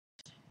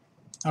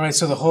All right,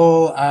 so the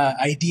whole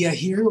idea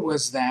here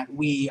was that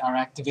we are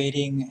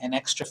activating an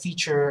extra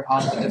feature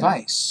on the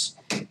device,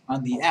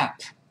 on the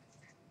app.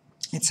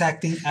 It's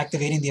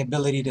activating the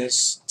ability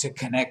to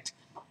connect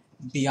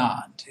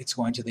beyond. It's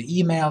going to the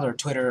email or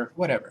Twitter,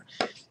 whatever.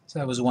 So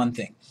that was one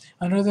thing.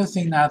 Another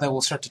thing now that we'll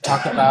start to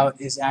talk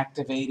about is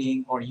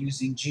activating or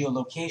using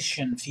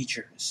geolocation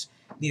features,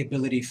 the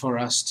ability for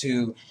us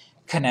to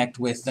connect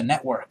with the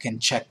network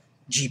and check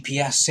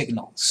GPS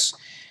signals.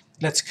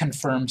 Let's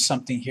confirm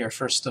something here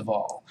first of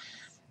all.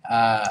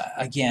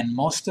 Again,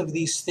 most of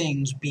these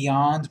things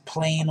beyond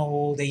plain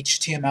old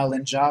HTML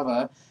and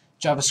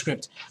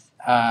JavaScript,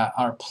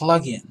 are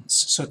plugins.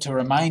 So to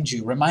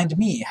remind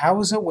me, how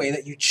is a way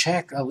that you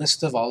check a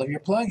list of all of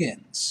your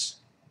plugins?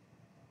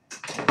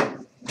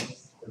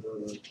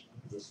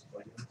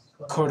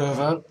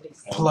 Cordova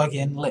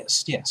plugin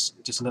list. Yes,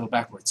 just a little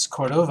backwards.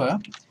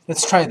 Cordova.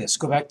 Let's try this.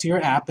 Go back to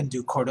your app and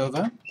do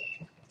Cordova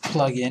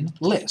plugin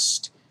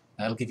list.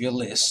 That'll give you a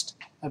list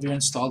of your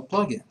installed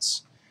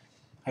plugins.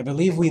 I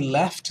believe we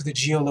left the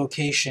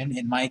geolocation,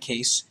 in my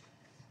case,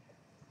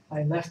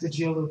 I left the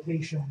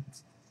geolocation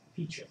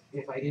feature.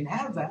 If I didn't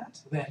have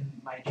that, then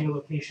my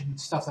geolocation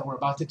stuff that we're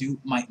about to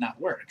do might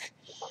not work.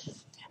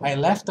 I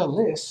left a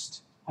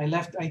list, I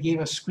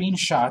gave a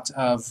screenshot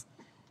of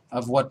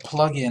what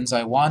plugins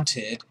I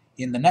wanted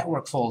in the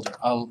network folder.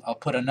 I'll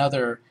put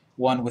another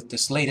one with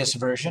this latest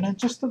version, and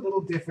just the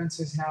little difference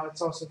is now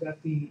it's also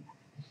got the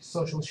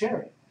social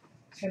sharing.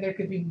 And there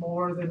could be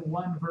more than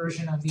one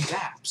version of these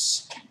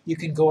apps. You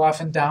can go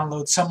off and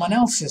download someone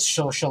else's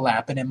social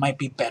app, and it might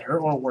be better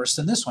or worse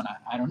than this one.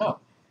 I don't know.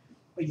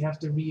 But you have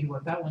to read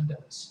what that one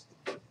does.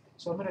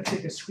 So I'm going to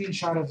take a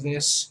screenshot of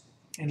this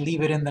and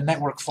leave it in the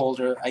network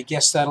folder. I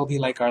guess that'll be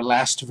like our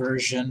last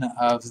version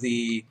of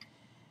the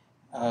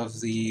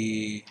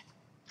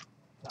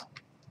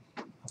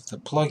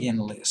plugin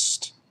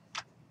list.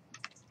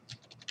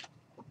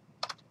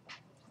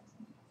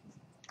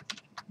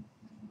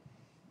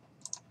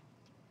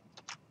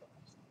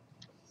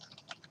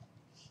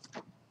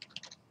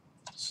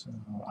 So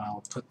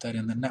I'll put that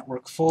in the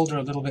network folder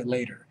a little bit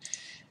later.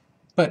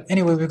 But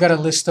anyway, we've got a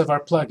list of our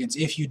plugins.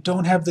 If you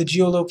don't have the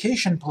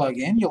geolocation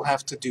plugin, you'll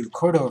have to do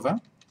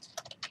Cordova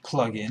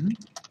plugin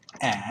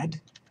add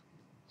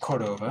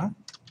Cordova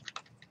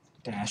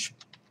dash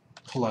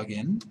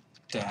plugin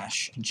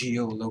dash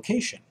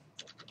geolocation.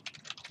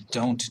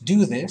 Don't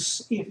do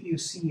this if you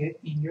see it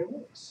in your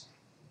list.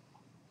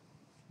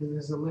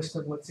 This is a list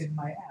of what's in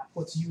my app,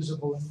 what's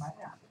usable in my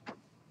app.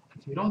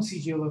 If you don't see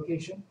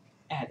geolocation,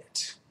 add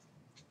it.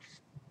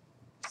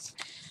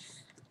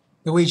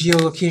 The way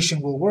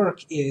geolocation will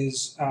work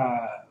is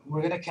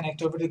we're going to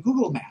connect over to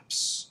Google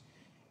Maps.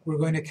 We're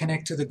going to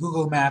connect to the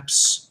Google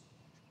Maps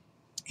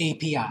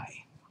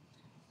API,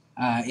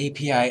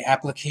 API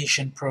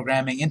Application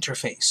Programming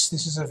Interface.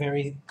 This is a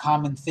very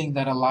common thing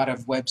that a lot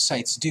of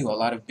websites do, a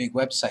lot of big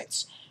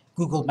websites.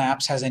 Google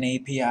Maps has an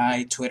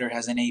API, Twitter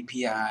has an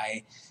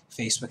API,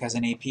 Facebook has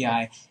an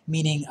API,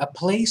 meaning a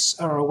place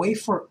or a way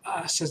for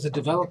us as the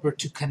developer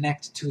to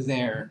connect to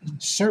their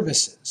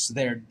services,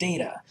 their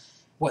data,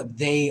 what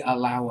they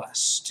allow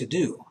us to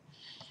do.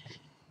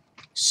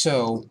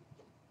 So,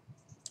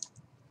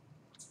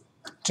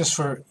 just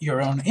for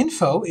your own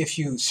info, if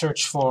you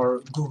search for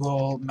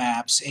Google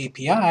Maps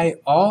API,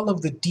 all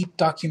of the deep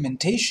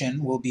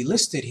documentation will be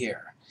listed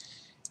here.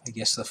 I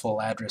guess the full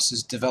address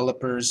is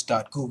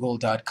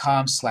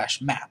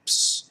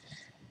developers.google.com/maps.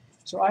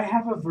 So I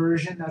have a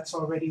version that's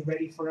already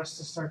ready for us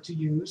to start to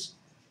use.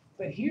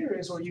 But here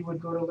is where you would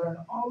go to learn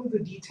all of the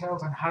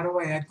details on how do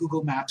I add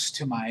Google Maps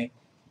to my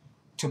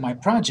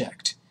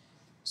project.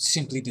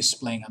 Simply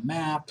displaying a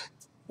map,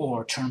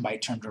 or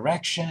turn-by-turn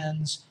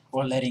directions,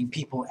 or letting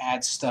people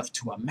add stuff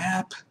to a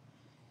map.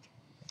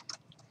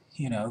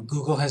 You know,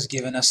 Google has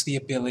given us the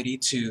ability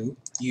to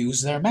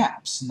use their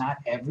maps. Not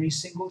every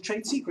single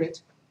trade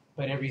secret,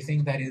 but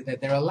everything that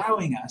they're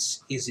allowing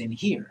us is in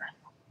here.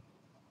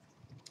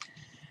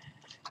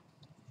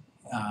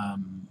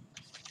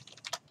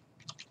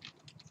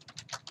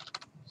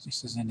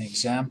 This is an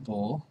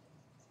example.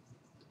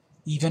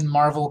 Even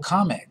Marvel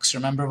Comics.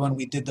 Remember when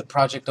we did the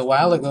project a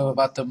while ago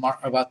about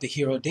the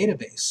Hero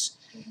database?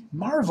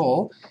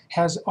 Marvel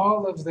has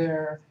all of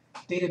their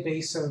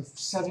database of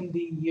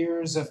 70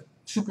 years of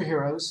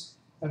superheroes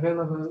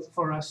available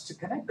for us to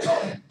connect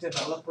to,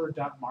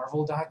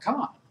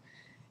 developer.marvel.com.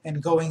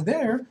 And going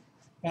there,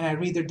 and I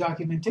read their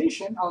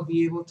documentation, I'll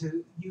be able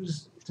to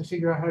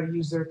figure out how to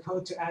use their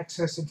code to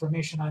access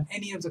information on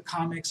any of the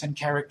comics and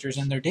characters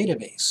in their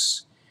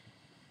database.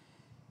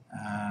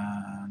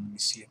 Let me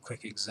see a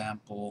quick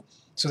example.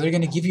 So they're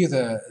going to give you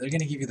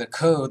the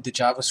code, the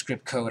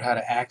JavaScript code, how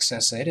to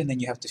access it, and then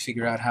you have to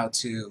figure out how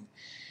to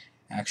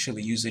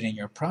actually use it in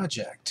your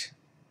project.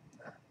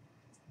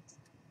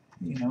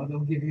 You know,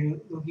 they'll give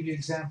you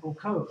example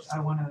code. I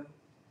want to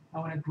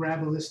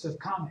grab a list of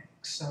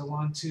comics. I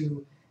want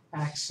to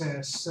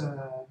access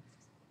a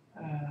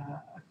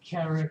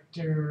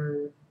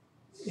character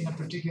in a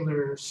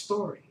particular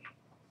story.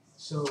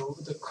 So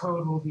the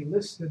code will be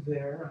listed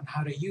there on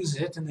how to use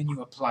it, and then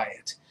you apply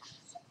it.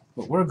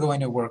 What we're going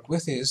to work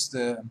with is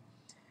the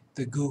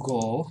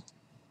Google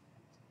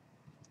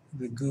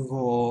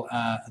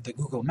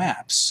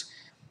Maps.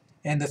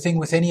 And the thing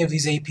with any of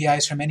these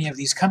APIs from any of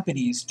these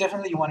companies,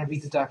 definitely you want to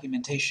read the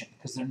documentation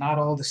because they're not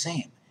all the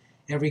same.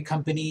 Every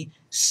company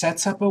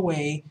sets up a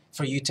way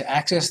for you to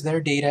access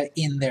their data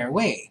in their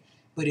way,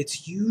 but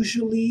it's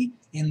usually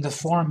in the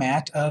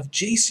format of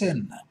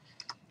JSON.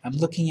 I'm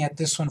looking at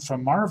this one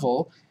from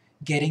Marvel.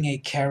 Getting a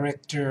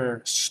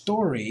character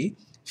story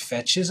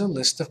fetches a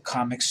list of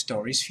comic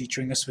stories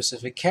featuring a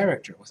specific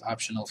character with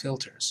optional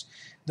filters.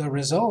 The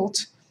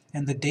result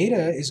and the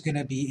data is going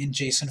to be in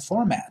JSON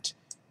format.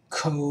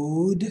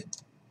 Code,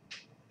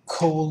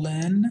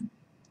 colon,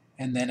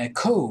 and then a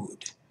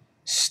code.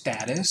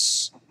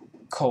 Status,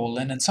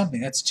 colon, and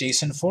something. That's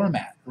JSON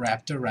format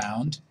wrapped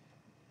around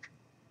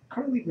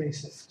curly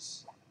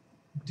braces.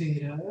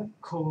 Data,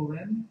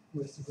 colon,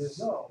 with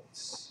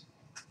results.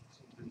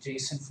 So the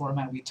JSON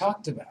format we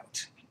talked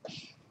about.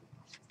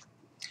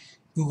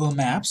 Google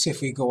Maps,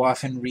 if we go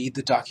off and read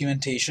the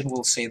documentation,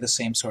 will say the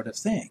same sort of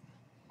thing.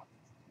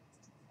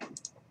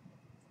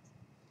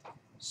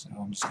 So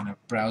I'm just going to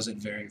browse it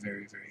very,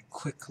 very, very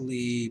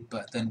quickly,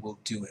 but then we'll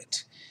do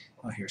it.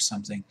 Oh, here's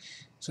something.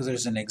 So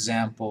there's an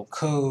example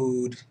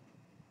code.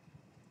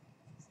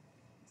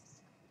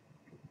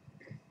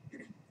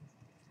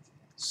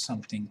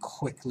 Something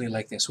quickly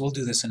like this. We'll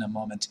do this in a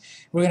moment.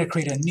 We're going to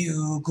create a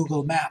new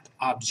Google Map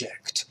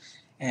object,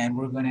 and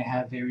we're going to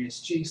have various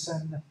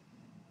JSON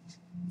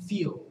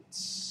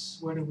fields.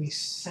 Where do we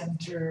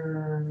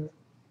center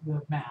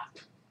the map?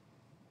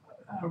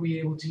 Are we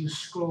able to use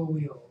scroll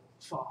wheel?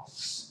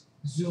 False.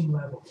 Zoom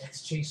level,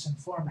 that's JSON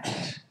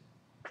format.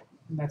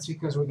 And that's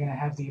because we're going to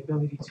have the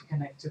ability to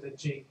connect to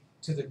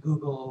the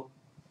Google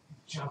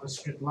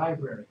JavaScript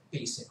library,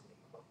 basically,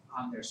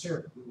 on their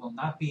server. We will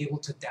not be able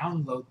to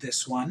download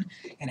this one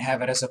and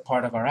have it as a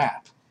part of our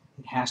app.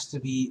 It has to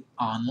be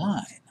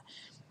online.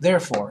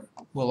 Therefore,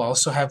 we'll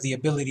also have the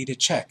ability to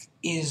check,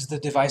 is the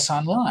device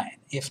online?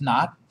 If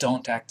not,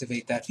 don't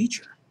activate that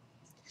feature.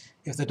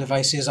 If the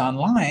device is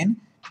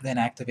online, then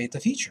activate the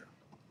feature.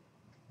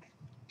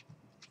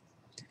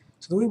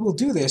 So the way we'll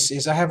do this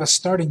is I have a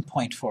starting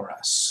point for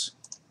us.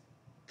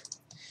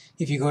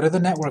 If you go to the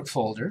network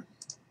folder,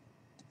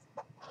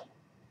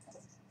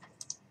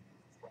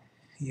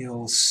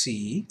 you'll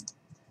see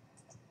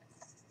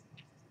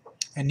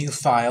a new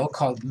file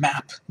called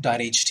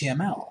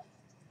map.html.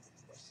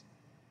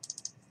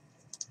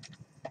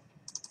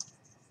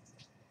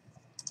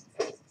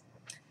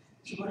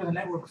 So go to the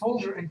network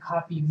folder and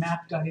copy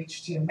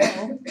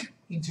map.html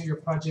into your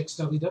project's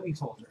www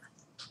folder.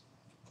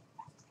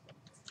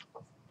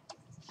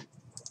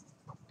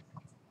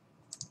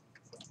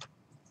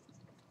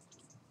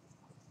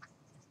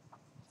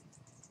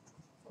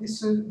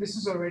 This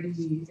is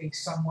already a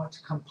somewhat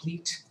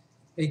complete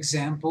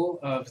example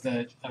of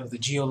the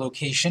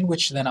geolocation,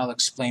 which then I'll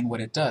explain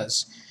what it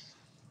does.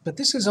 But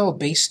this is all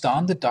based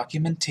on the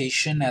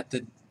documentation at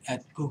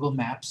Google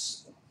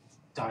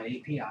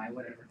Maps.api,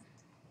 whatever.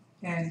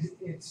 And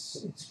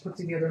it's put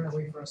together in a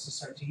way for us to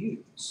start to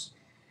use.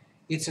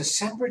 It's a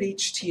separate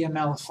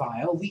HTML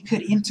file. We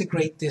could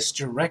integrate this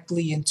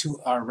directly into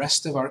our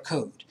rest of our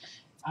code.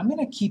 I'm going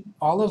to keep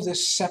all of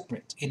this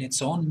separate in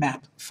its own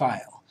map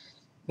file.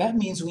 That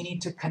means we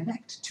need to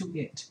connect to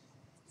it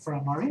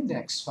from our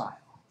index file.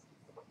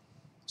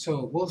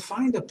 So we'll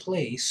find a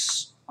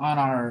place on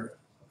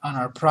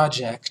our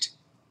project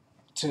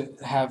to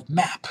have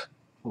map.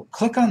 We'll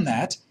click on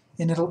that,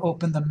 and it'll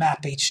open the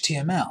map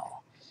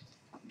HTML.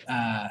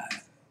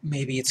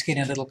 Maybe it's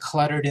getting a little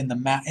cluttered in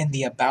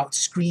the about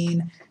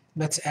screen.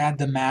 Let's add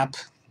the map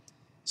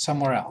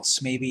somewhere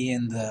else. Maybe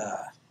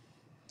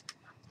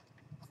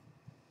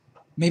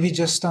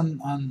just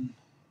on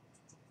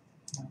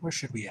where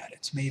should we add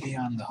it? Maybe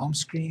on the home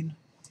screen.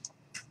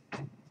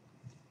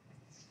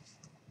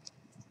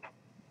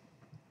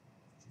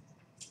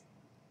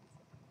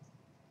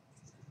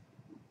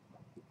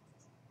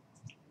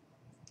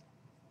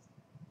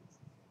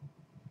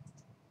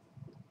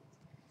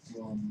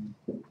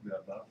 The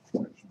about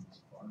section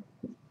is fine.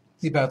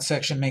 The about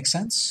section makes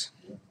sense?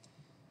 Yeah.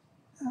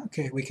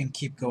 Okay, we can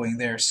keep going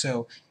there.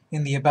 So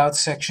in the about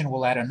section,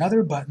 we'll add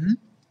another button.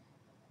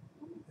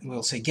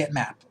 We'll say get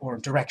map or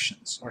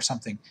directions or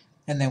something,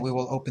 and then we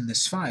will open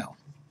this file.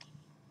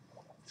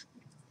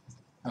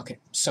 Okay,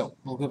 so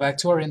we'll go back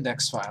to our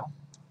index file,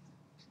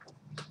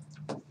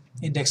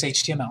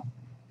 index.html.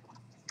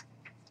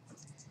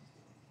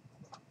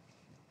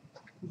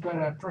 We've got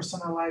a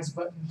personalized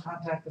button,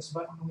 contact us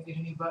button. We need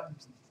a new button.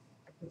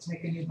 Let's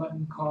make a new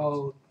button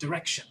called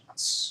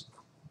directions.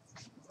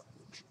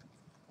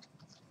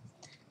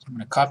 So I'm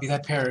going to copy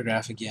that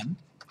paragraph again,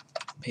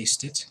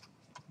 paste it.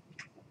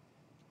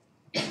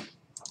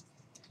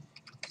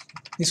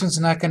 This one's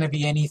not going to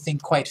be anything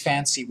quite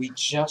fancy. We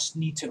just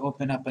need to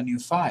open up a new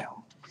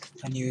file,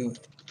 a new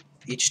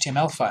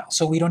HTML file.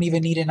 So we don't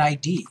even need an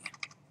ID.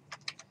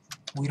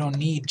 We don't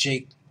need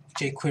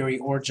jQuery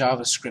or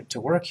JavaScript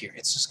to work here.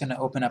 It's just going to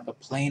open up a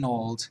plain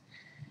old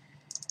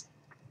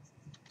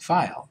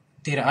file.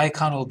 Data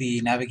icon will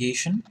be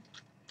navigation,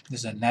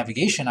 There's a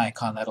navigation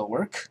icon that'll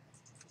work.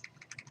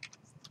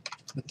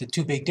 But the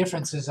two big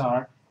differences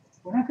are,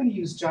 we're not going to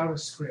use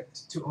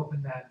JavaScript to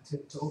open that,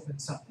 to open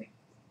something.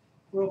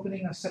 We're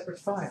opening a separate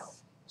file.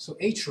 So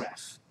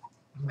href,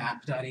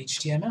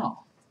 map.html.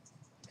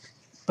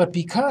 But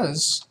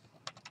because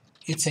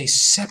it's a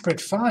separate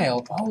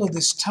file, all of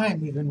this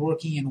time we've been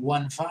working in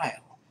one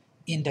file,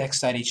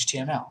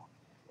 index.html.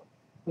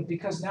 But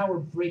because now we're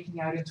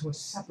breaking out into a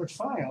separate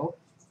file,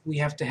 we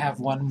have to have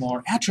one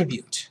more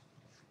attribute,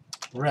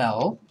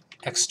 rel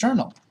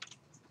external.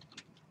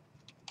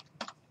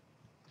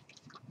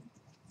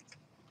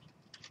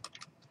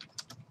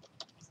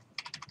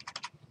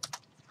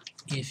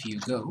 If you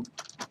go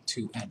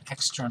to an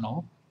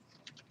external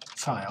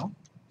file,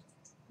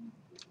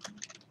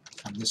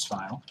 from this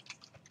file,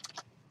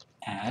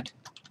 add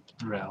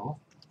rel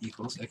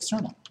equals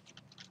external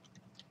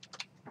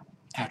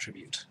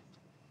attribute.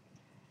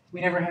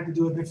 We never had to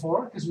do it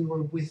before because we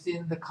were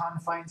within the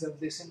confines of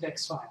this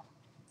index file,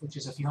 which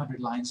is a few hundred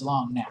lines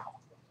long now.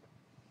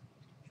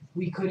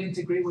 We could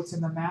integrate what's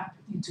in the map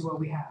into what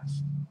we have.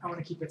 I want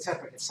to keep it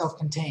separate. It's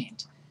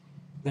self-contained.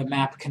 The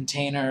map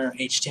container,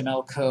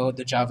 HTML code,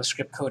 the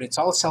JavaScript code, it's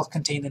all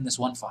self-contained in this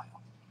one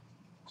file.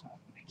 So I'm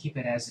going to keep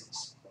it as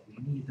is. But we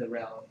need the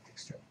rel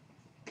external.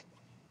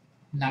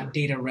 Not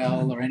data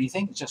rel or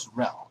anything, it's just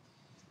rel.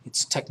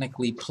 It's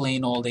technically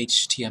plain old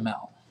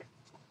HTML.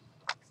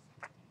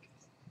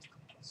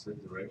 So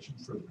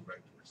directions for the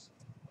directors.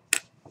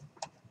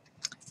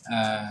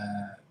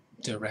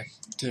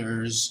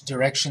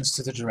 Directions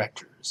to the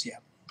directors, yeah,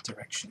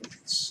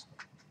 directions.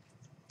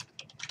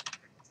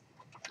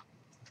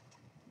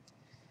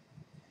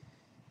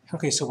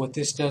 Okay, so what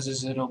this does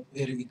is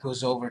it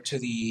goes over to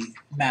the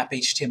map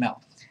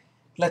HTML.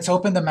 Let's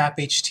open the map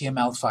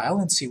HTML file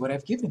and see what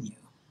I've given you.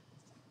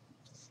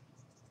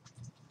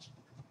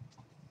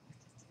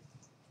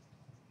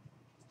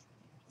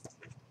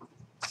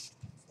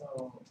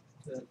 So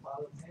the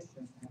file name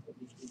have to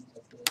be in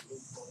the root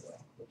folder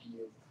of the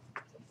view.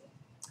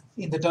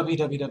 In the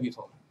www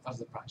folder of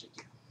the project,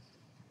 yeah.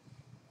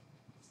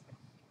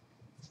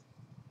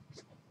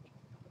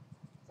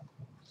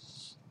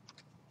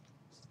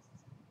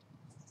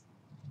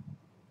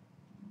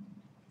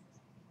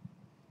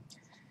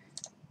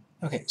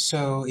 Okay,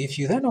 so if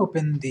you then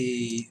open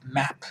the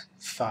map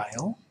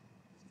file,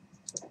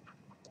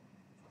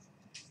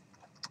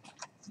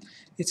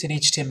 it's an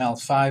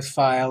HTML5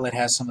 file. It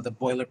has some of the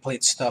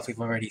boilerplate stuff we've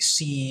already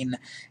seen.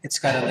 It's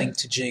got a link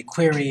to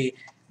jQuery.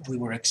 We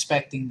were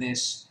expecting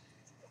this.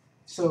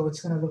 So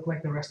it's going to look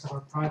like the rest of our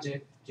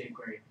project,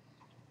 jQuery.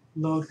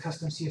 Load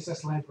custom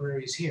CSS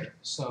libraries here.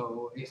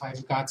 So if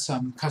I've got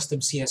some custom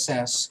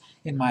CSS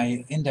in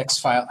my index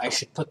file, I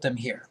should put them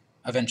here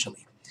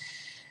eventually.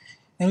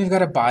 Then we've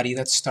got a body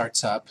that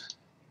starts up,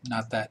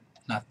 not that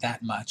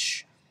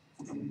much.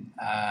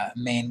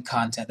 Main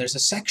content. There's a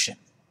section,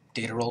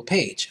 data role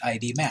page,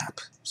 ID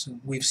map. So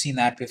we've seen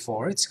that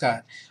before. It's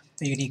got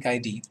a unique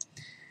ID.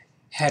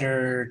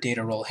 Header,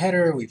 data role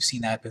header. We've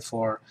seen that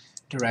before.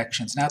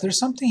 Directions. Now there's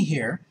something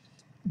here.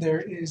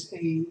 There's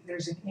an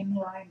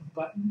inline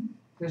button.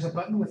 There's a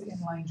button with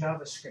inline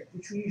JavaScript,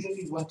 which we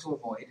usually want to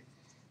avoid.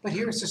 But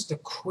here is just a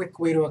quick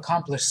way to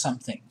accomplish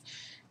something.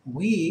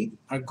 We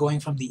are going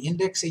from the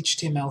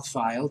index.html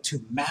file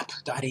to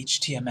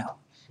map.html.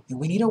 And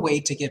we need a way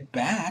to get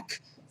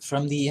back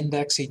from the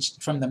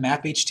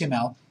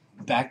map.html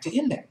back to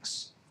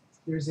index.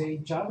 There's a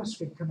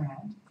JavaScript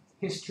command,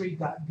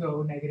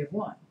 history.go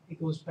 -1. It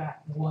goes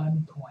back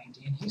 1 point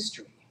in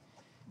history.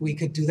 We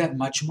could do that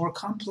much more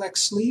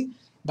complexly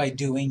by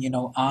doing,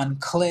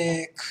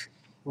 on-click,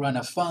 run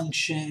a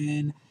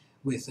function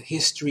with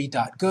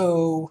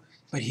history.go.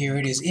 But here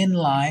it is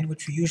inline,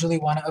 which we usually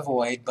want to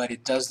avoid, but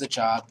it does the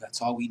job.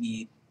 That's all we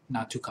need,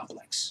 not too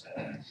complex.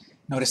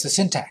 Notice the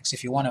syntax.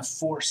 If you want to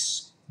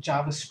force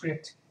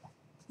JavaScript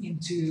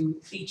into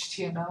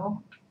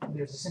HTML,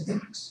 there's a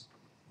syntax.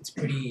 It's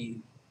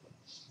pretty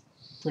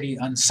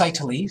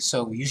unsightly,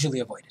 so we usually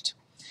avoid it.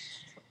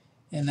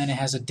 And then it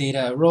has a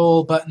data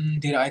role button,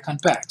 data icon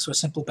back, so a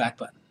simple back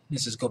button.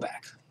 This is go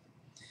back.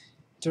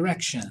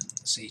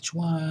 Directions,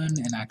 H1,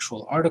 an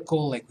actual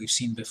article like we've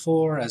seen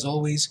before, as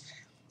always.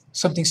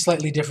 Something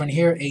slightly different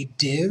here, a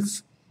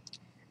div,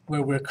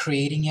 where we're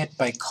creating it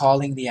by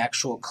calling the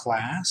actual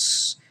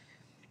class,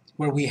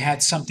 where we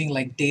had something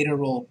like data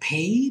role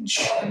page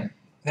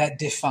that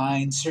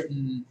defined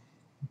certain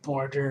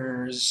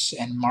borders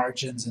and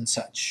margins and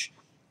such.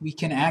 We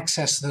can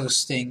access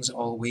those things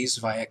always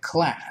via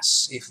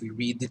class if we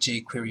read the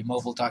jQuery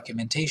mobile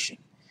documentation.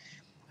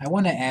 I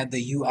want to add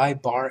the UI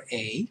bar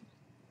A,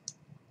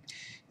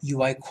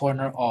 UI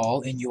corner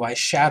all, and UI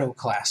shadow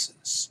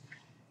classes.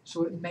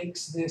 So it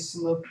makes this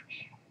look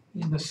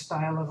in the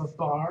style of a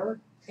bar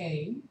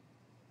A.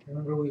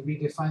 Remember, we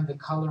redefined the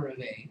color of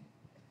A.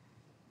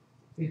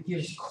 It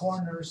gives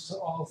corners to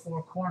all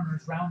 4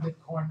 corners, rounded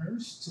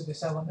corners to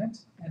this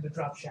element, and a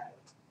drop shadow.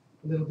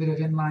 A little bit of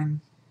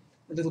inline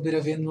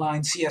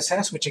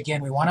CSS, which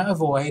again we want to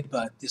avoid,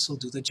 but this will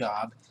do the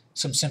job.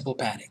 Some simple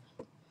padding.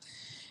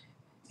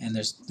 And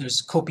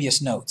there's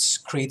copious notes,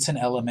 creates an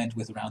element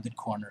with rounded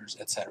corners,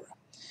 etc.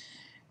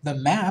 The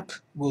map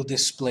will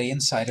display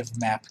inside of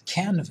map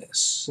canvas.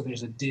 So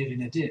there's a div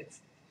in a div.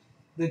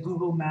 The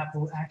Google map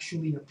will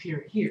actually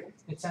appear here.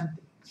 It's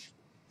empty.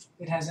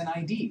 It has an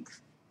ID,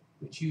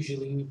 which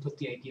usually we put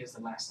the ID as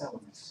the last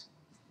element.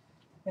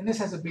 And this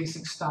has a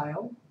basic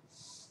style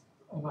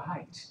of a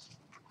height,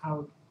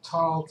 how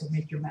tall to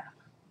make your map.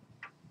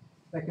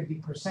 That could be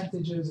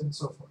percentages and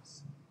so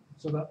forth.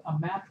 So a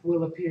map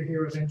will appear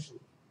here eventually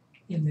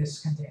in this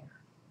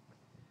container.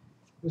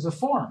 There's a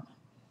form,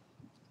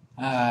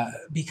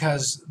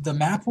 because the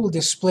map will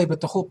display, but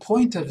the whole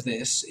point of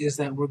this is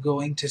that we're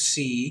going to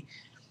see,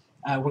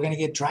 we're going to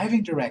get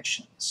driving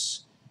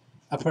directions.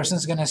 A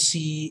person's going to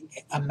see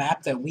a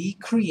map that we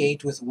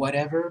create with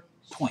whatever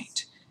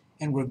point,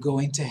 and we're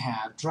going to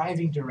have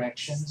driving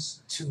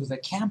directions to the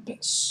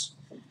campus.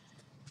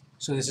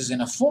 So this is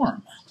in a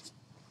form.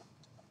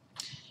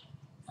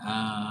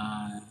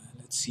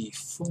 Let's see,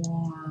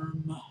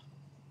 form,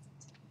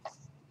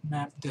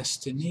 map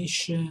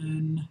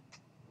destination,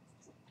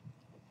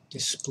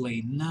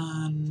 display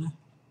none.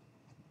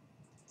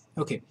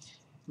 Okay,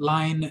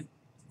 line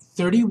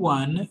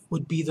 31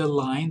 would be the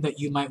line that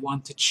you might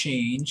want to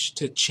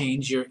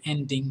change your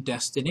ending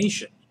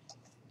destination.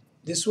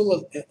 This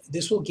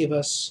will give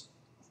us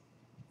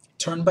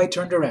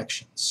turn-by-turn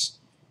directions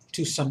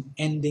to some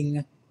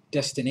ending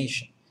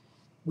destination.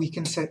 We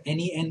can set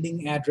any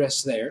ending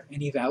address there,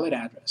 any valid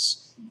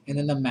address, and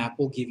then the map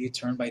will give you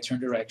turn-by-turn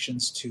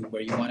directions to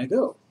where you want to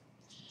go.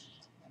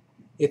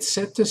 It's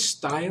set to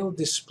style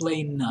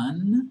display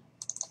none.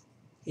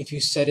 If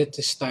you set it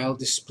to style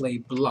display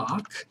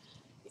block,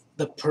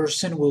 the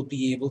person will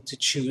be able to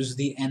choose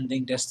the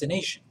ending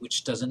destination,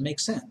 which doesn't make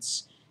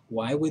sense.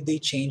 Why would they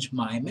change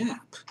my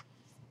map?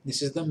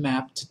 This is the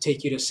map to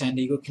take you to San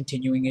Diego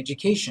Continuing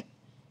Education.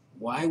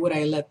 Why would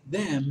I let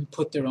them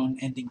put their own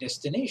ending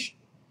destination?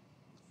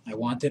 I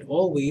wanted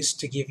always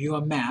to give you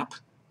a map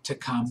to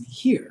come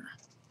here.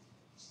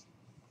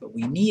 But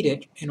we need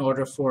it in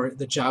order for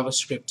the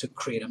JavaScript to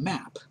create a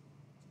map.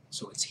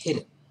 So it's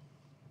hidden.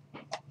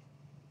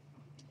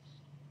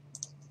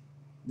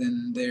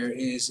 Then there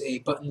is a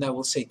button that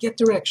will say Get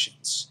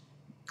Directions.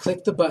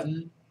 Click the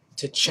button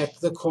to check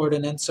the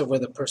coordinates of where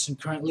the person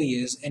currently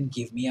is and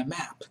give me a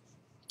map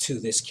to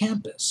this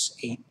campus,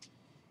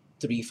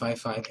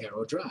 8355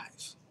 Arrow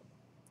Drive.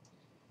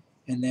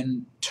 And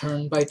then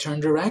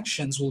turn-by-turn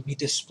directions will be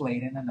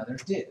displayed in another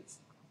div,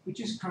 which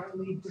is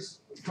currently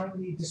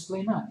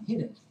display none,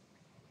 hidden.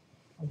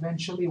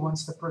 Eventually,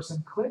 once the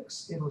person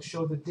clicks, it will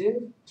show the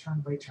div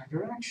turn-by-turn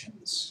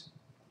directions.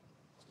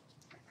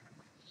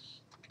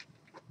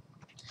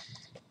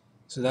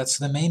 So that's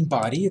the main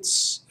body,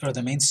 or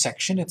the main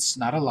section. It's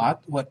not a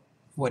lot.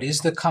 What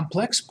is the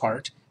complex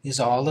part is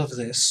all of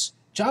this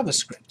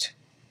JavaScript.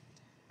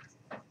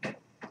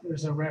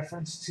 There's a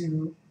reference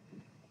to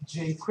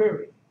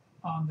jQuery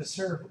on the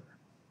server.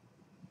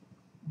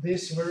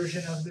 This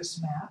version of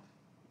this map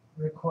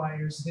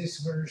requires this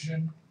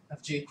version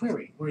of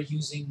jQuery. We're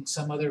using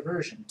some other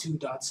version, 2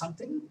 dot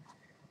something.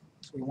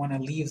 We want to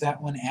leave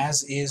that one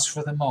as is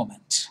for the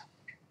moment.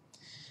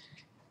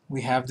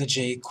 We have the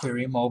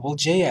jQuery mobile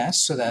JS,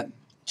 so that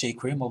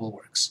jQuery mobile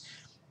works.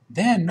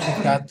 Then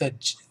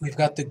we've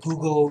got the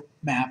Google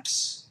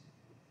Maps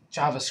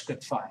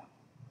JavaScript file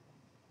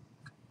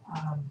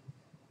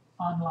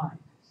online,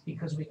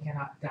 because we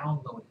cannot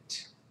download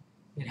it.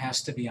 It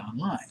has to be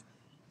online.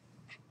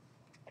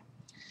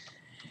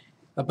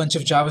 A bunch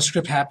of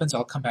JavaScript happens.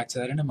 I'll come back to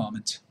that in a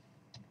moment.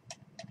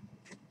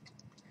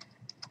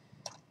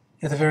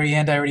 At the very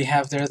end, I already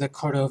have there the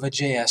Cordova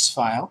JS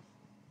file.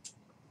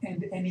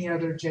 And any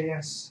other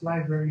JS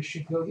library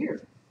should go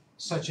here,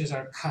 such as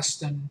our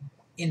custom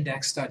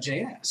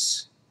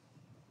index.js.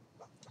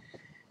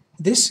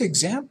 This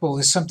example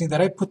is something that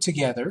I put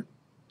together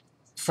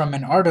from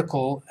an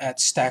article at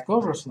Stack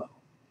Overflow.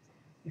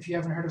 If you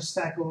haven't heard of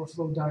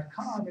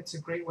stackoverflow.com, it's a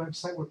great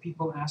website where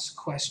people ask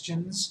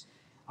questions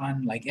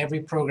on like every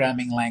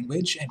programming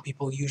language, and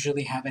people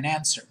usually have an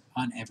answer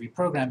on every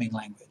programming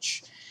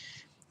language.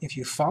 If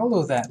you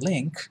follow that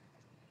link,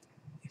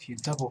 if you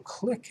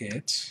double-click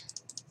it,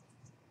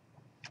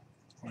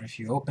 or if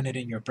you open it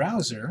in your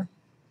browser,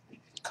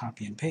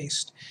 copy and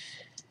paste,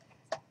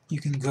 you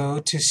can go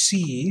to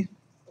see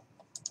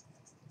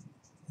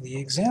the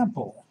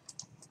example.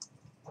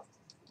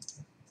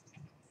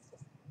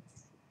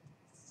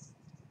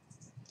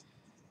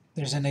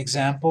 There's an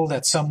example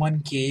that someone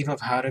gave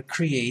of how to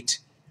create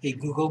a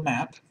Google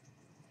map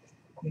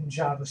in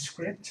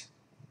JavaScript.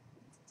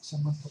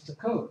 Someone put the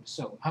code.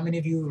 So how many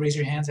of you, raise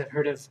your hands, have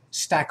heard of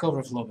Stack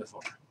Overflow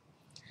before?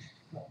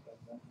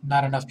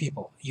 Not enough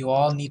people. You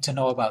all need to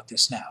know about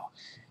this now.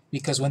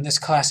 Because when this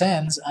class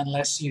ends,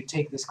 unless you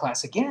take this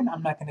class again,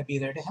 I'm not going to be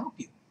there to help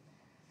you.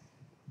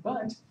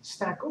 But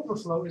Stack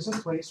Overflow is a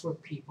place where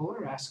people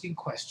are asking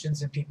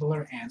questions and people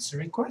are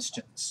answering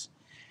questions.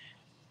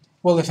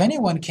 Well, if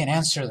anyone can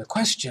answer the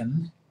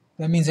question,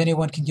 that means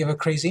anyone can give a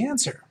crazy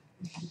answer.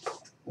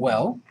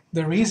 Well,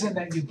 the reason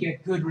that you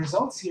get good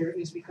results here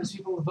is because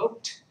people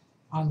vote.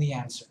 on the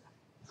answer.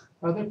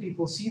 Other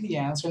people see the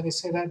answer and they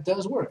say that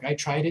does work. I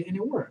tried it and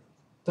it worked.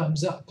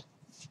 Thumbs up.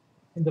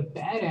 And the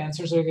bad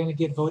answers are going to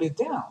get voted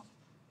down.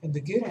 And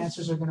the good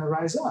answers are going to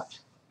rise up,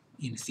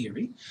 in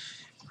theory.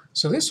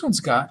 So this one's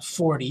got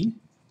 40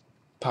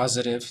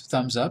 positive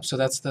thumbs up, so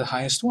that's the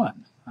highest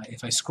one.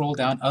 If I scroll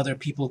down, other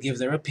people give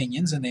their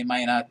opinions and they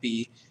might not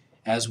be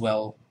as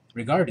well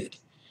regarded.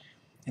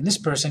 And this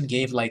person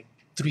gave like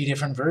 3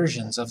 different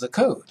versions of the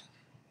code.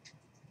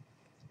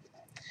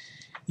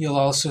 You'll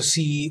also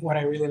see what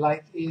I really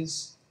like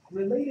is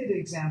related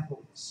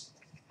examples.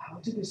 How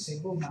to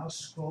disable mouse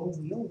scroll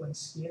wheel when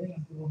scaling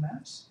in Google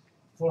Maps.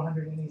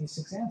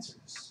 486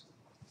 answers.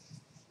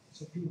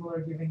 So people are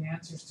giving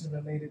answers to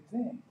related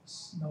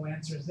things. No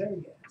answers there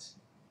yet.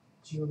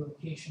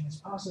 Geolocation is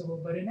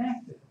possible but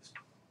inactive.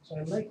 So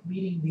I like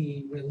reading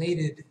the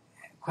related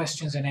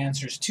questions and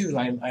answers too.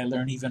 I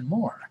learn even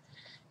more.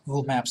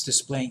 Google Maps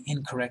displaying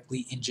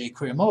incorrectly in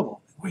jQuery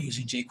Mobile. We're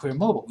using jQuery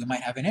Mobile. We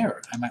might have an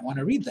error. I might want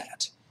to read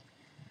that.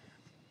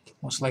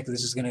 Most likely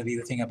this is going to be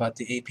the thing about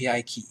the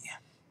API key.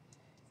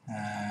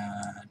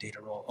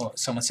 Data role. Oh,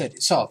 someone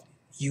said, solved.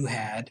 You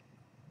had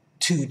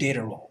 2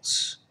 data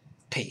roles.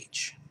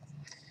 Page.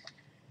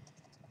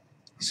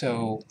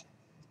 So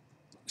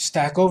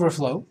Stack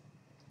Overflow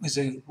is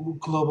a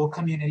global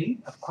community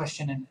of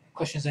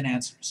questions and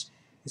answers.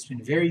 It's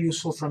been very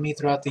useful for me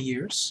throughout the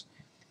years.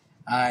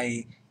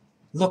 I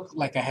look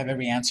like I have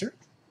every answer,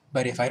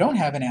 but if I don't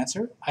have an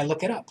answer, I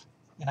look it up,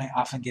 and I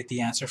often get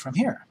the answer from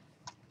here.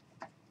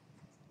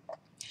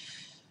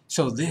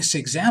 So this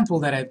example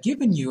that I've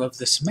given you of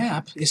this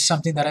map is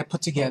something that I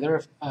put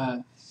together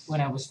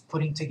when I was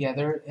putting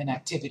together an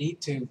activity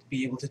to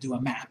be able to do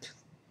a map.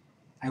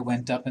 I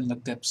went up and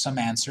looked up some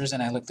answers,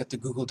 and I looked at the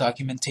Google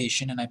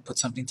documentation, and I put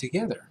something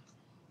together.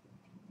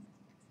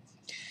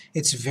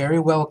 It's very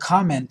well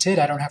commented.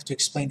 I don't have to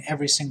explain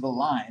every single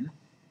line.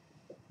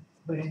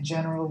 But in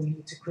general, we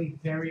need to create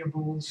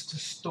variables to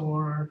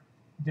store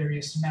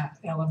various map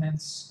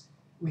elements.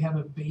 We have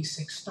a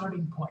basic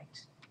starting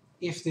point.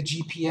 If the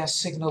GPS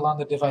signal on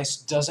the device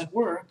doesn't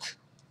work,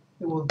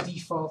 it will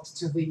default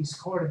to these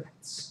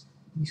coordinates.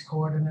 These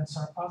coordinates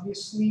are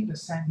obviously the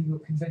San Diego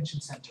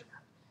Convention Center.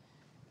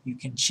 You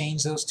can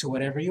change those to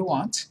whatever you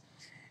want,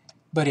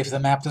 but if the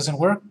map doesn't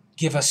work,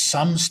 give us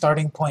some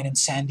starting point in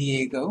San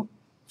Diego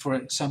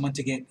for someone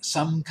to get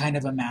some kind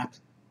of a map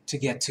to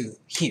get to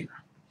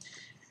here.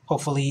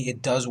 Hopefully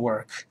it does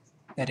work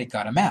that it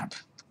got a map.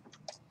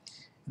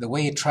 The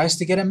way it tries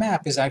to get a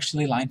map is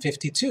actually line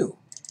 52.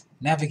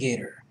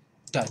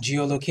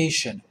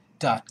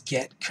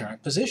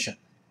 Navigator.geolocation.getCurrentPosition.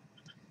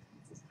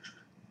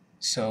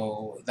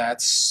 So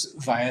that's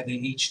via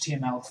the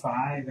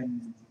HTML5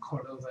 and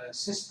Cordova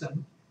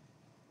system.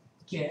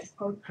 Get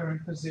our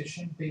current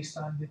position based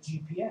on the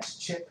GPS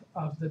chip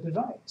of the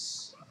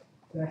device.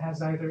 That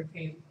has either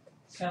a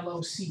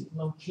LOC,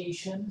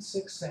 location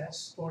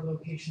success, or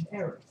location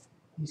error.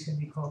 These can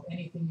be called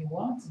anything you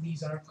want.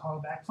 These are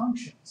callback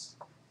functions.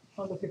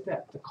 Oh, look at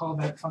that. The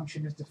callback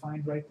function is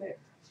defined right there.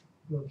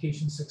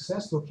 Location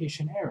success,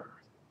 location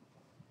error.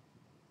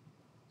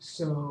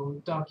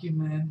 So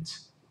document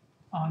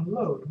on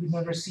load. We've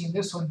never seen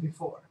this one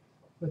before,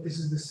 but this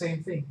is the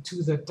same thing.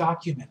 To the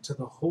document, to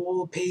the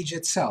whole page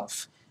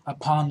itself,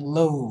 upon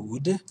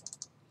load,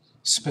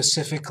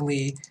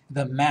 specifically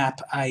the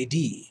map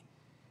ID,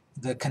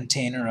 the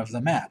container of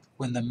the map.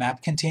 When the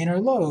map container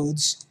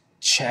loads,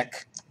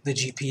 check the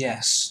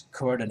GPS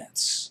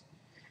coordinates.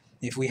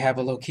 If we have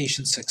a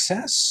location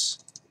success,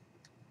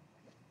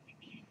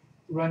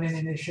 run an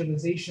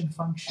initialization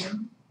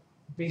function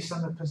based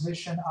on the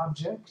position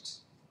object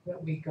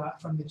that we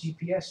got from the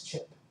GPS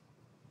chip.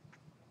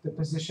 The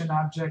position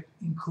object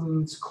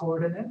includes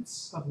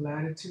coordinates of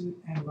latitude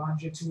and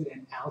longitude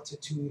and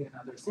altitude and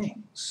other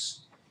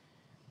things.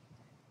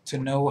 To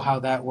know how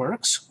that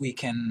works, we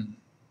can,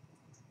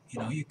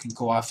 you can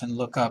go off and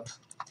look up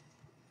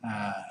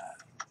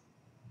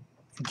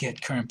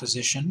get current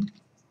position.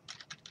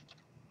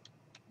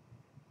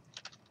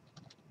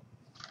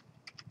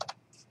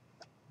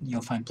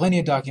 You'll find plenty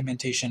of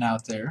documentation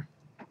out there.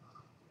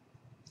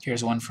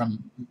 Here's one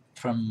from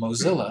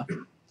Mozilla,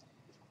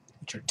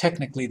 which are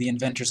technically the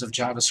inventors of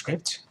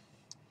JavaScript.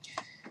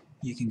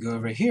 You can go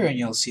over here and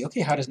you'll see,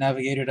 okay, how does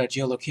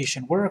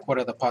navigator.geolocation work? What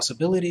are the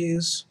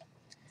possibilities?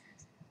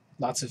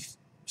 Lots of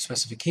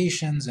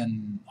specifications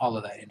and all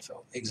of that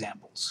info,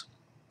 examples.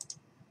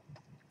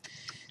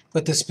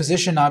 But this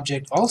position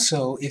object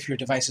also, if your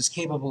device is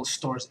capable,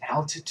 stores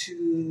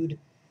altitude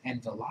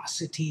and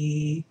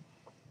velocity,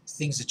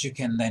 things that you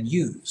can then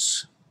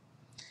use.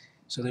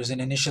 So there's an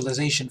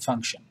initialization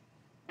function,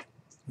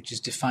 which is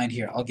defined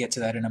here. I'll get to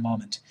that in a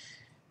moment.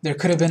 There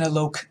could have been a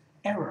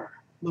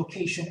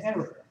location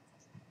error.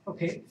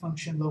 Okay,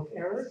 function loc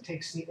error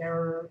takes the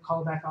error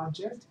callback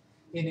object,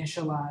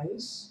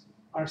 initialize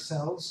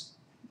ourselves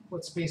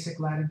what's basic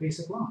lat and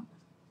basic long.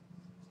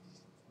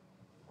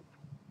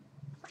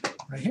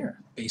 Right here,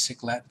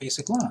 basic lat,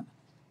 basic long.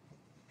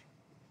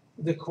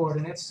 The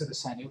coordinates to the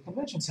San Diego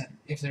Convention Center.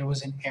 If there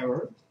was an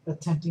error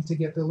attempting to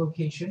get the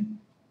location,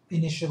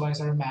 initialize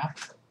our map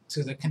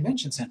to the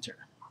convention center.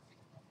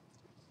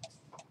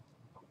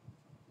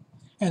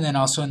 And then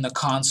also in the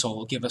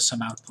console, give us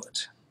some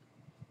output.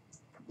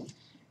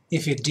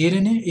 If it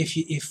didn't,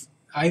 if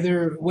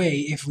either way,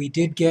 if we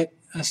did get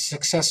a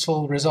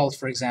successful result,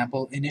 for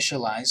example,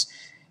 initialize,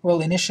 well,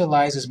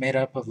 initialize is made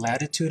up of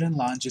latitude and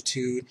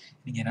longitude.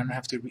 Again, I don't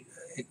have to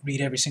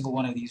read every single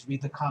one of these,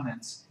 read the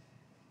comments.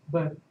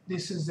 But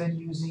this is then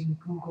using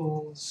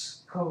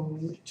Google's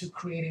code to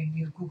create a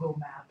new Google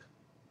map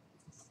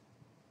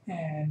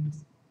and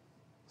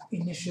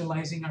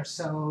initializing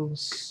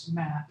ourselves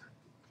map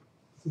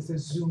with a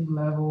zoom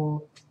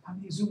level. How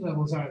many zoom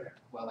levels are there?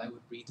 Well, I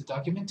would read the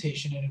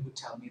documentation and it would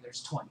tell me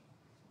there's 20.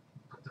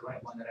 Put the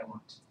right one that I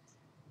want.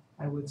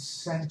 I would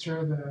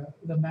center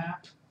the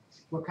map.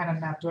 What kind of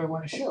map do I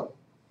want to show?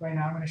 Right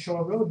now I'm going to show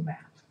a road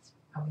map.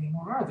 How many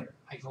more are there?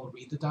 I go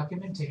read the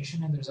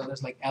documentation and there's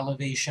others like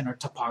elevation or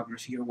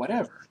topography or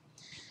whatever.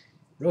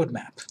 Road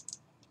map.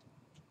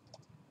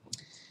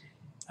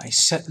 I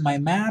set my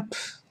map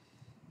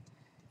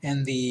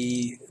and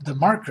the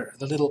marker,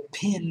 the little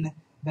pin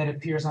that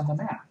appears on the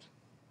map.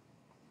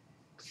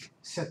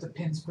 Set the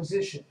pin's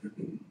position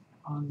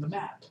on the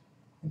map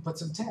and put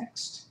some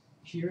text.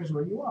 Here's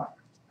where you are.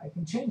 I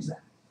can change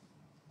that.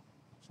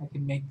 I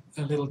can make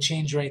a little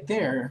change right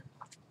there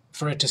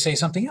for it to say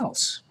something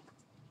else.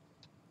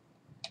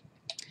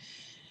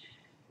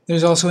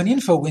 There's also an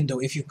info window.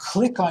 If you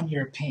click on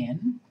your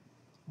pin,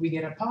 we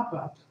get a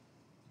pop-up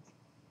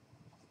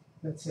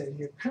that says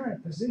your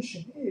current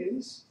position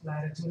is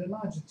latitude and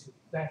longitude.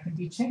 That can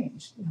be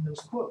changed in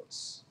those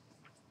quotes.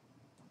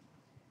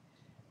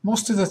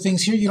 Most of the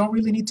things here you don't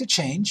really need to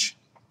change,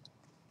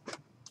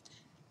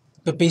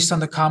 but based on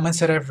the comments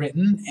that I've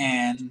written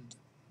and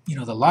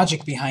the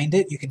logic behind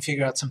it, you can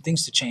figure out some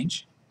things to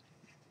change.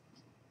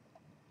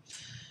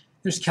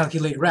 There's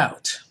calculate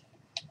route.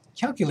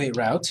 Calculate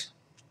route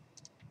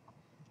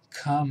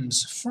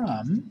comes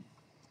from,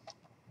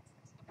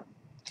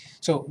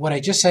 so what I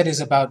just said is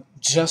about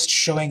just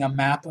showing a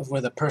map of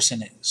where the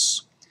person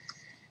is.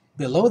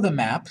 Below the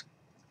map,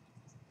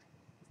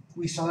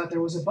 we saw that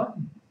there was a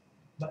button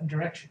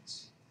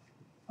directions.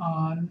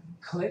 On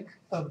click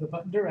of the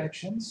button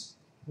directions,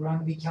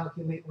 run the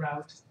calculate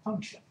route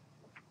function,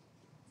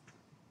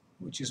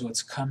 which is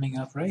what's coming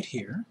up right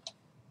here.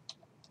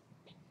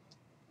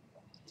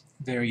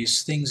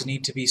 Various things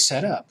need to be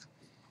set up.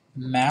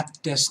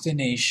 Map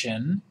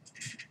destination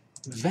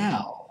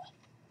val.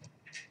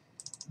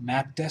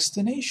 Map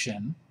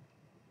destination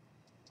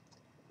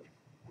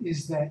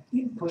is that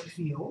input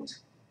field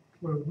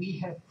where we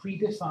have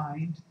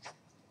predefined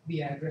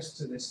the address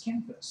to this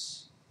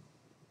campus.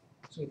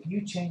 So if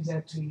you change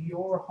that to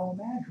your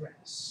home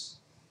address,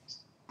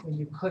 when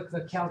you click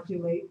the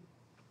calculate,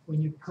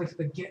 when you click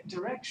the get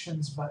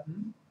directions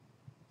button,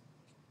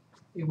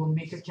 it will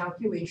make a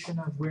calculation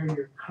of where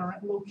your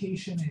current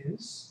location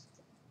is,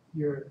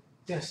 your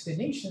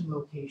destination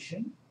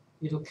location.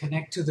 It'll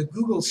connect to the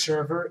Google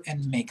server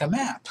and make a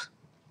map.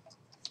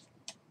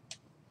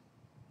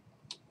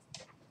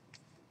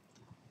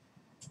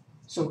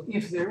 So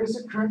if there is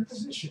a current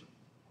position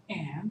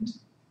and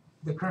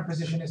the current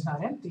position is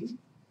not empty,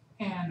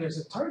 and there's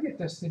a target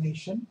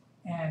destination,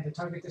 and the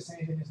target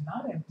destination is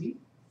not empty,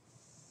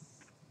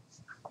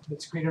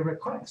 let's create a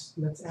request.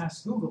 Let's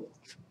ask Google.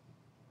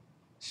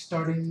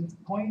 Starting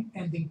point,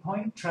 ending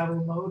point,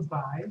 travel mode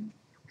by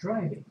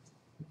driving.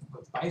 We can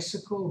put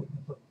bicycle, we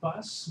can put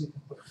bus, we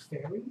can put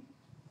ferry.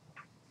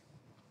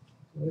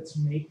 Let's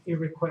make a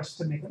request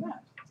to make a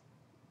map.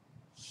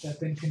 That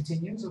then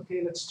continues,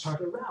 okay, let's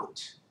chart a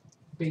route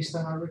based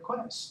on our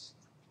request,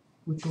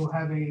 which will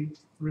have a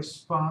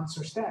response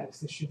or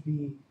status. This should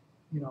be,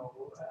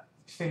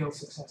 failed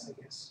success,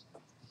 I guess.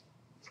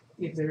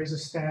 If there is a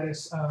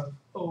status of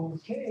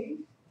okay,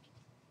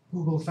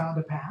 Google found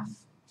a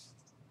path,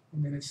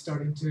 and then it's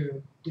starting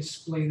to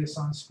display this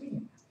on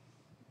screen.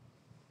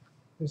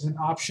 There's an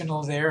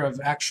optional there of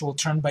actual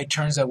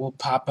turn-by-turns that will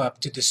pop up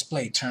to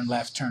display turn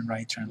left, turn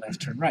right, turn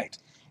left, turn right.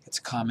 It's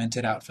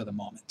commented out for the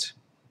moment.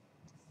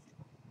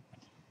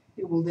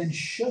 It will then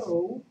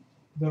show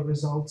the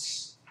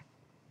results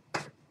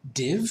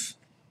div.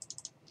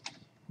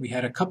 We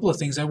had a couple of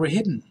things that were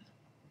hidden.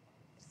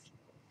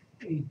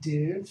 A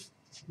div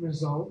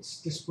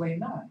results display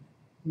none.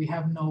 We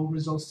have no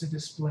results to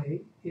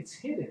display. It's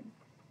hidden.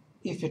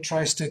 If it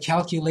tries to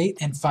calculate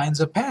and finds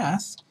a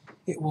path,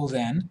 it will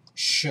then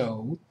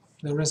show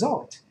the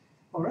result.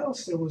 Or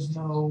else there was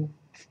no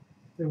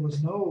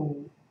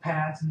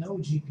path, no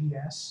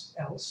GPS,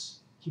 else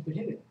keep it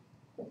hidden.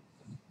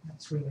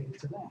 That's related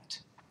to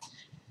that.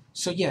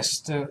 So yes,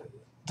 the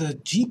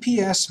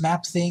GPS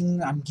map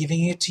thing, I'm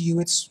giving it to you,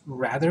 it's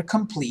rather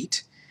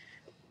complete,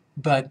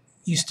 but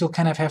you still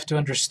kind of have to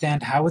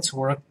understand how it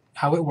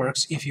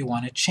works if you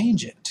want to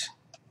change it.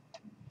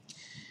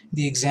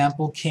 The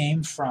example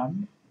came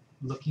from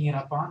looking it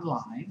up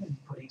online and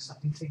putting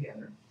something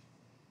together.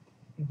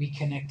 And we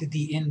connected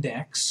the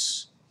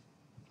index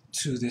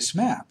to this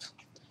map.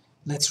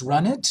 Let's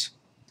run it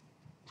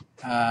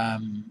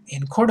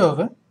in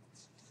Cordova,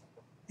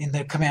 in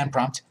the command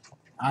prompt,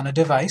 on a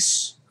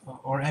device,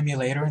 or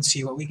emulator and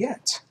see what we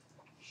get.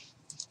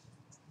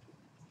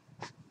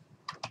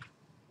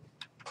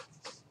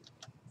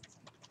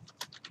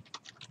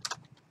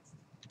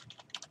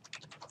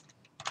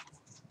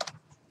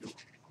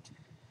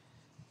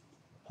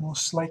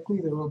 Most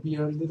likely there will be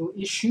a little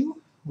issue,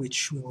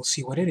 which we will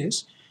see what it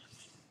is.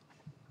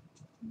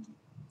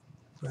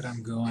 But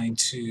I'm going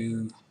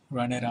to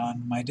run it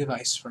on my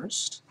device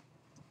first.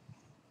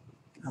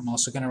 I'm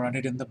also going to run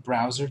it in the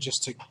browser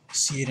just to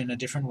see it in a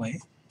different way.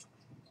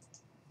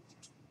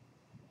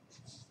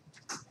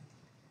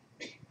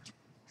 Okay,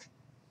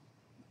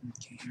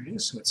 here it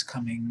is. So it's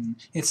coming,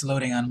 it's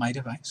loading on my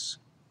device.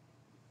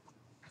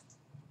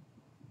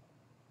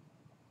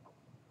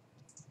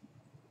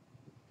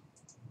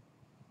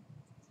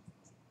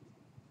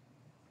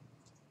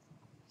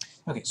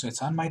 Okay, so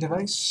it's on my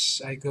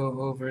device. I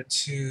go over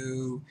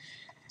to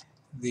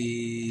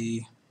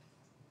the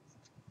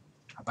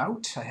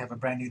About. I have a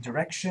brand new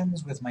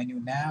directions with my new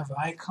nav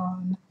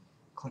icon.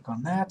 Click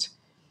on that.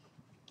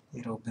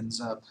 It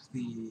opens up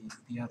the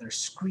other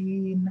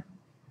screen.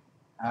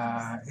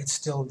 It's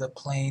still the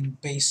plain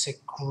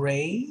basic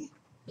gray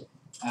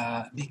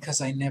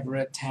because I never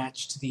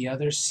attached the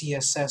other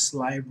CSS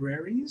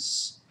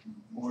libraries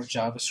or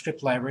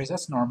JavaScript libraries.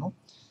 That's normal.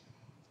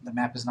 The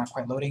map is not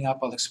quite loading up.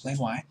 I'll explain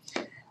why.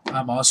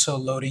 I'm also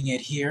loading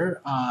it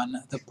here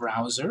on the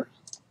browser.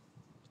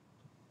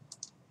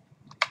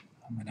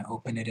 I'm going to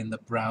open it in the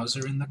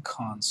browser in the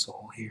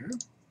console here.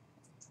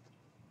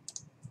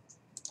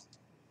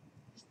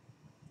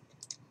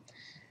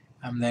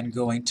 I'm then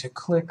going to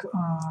click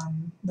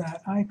on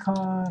that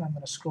icon. I'm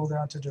going to scroll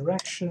down to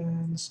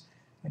directions.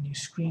 A new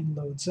screen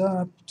loads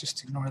up.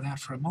 Just ignore that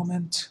for a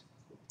moment.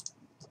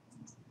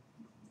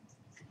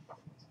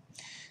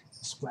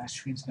 The splash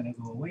screen is going to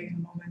go away in a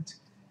moment.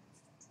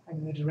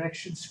 And the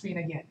directions screen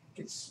again.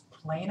 It's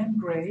plain and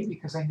gray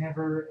because I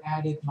never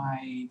added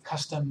my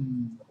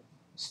custom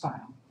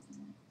style.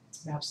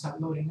 Map's not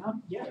loading up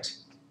yet.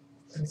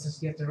 It says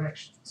get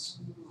directions.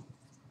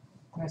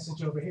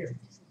 Message over here.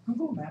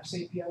 Google Maps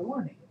API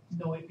warning.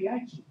 No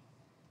API key.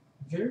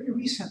 Very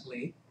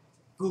recently,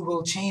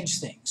 Google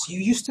changed things. You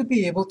used to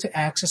be able to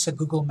access a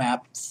Google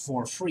Map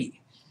for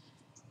free.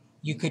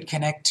 You could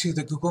connect to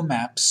the Google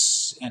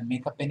Maps and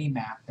make up any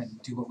map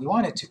and do what we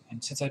wanted to.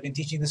 And since I've been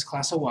teaching this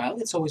class a while,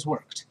 it's always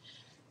worked.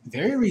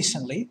 Very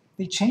recently,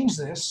 they changed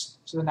this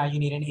so that now you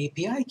need an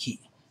API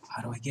key.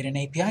 How do I get an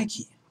API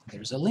key?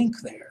 There's a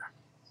link there.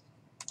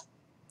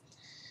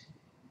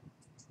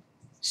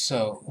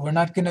 So we're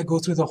not going to go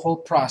through the whole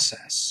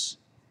process,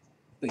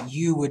 but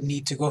you would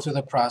need to go through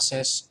the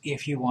process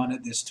if you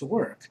wanted this to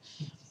work.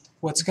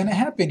 What's going to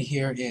happen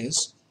here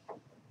is,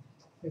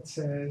 it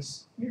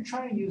says, you're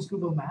trying to use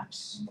Google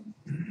Maps,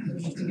 you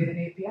need to get an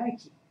API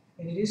key.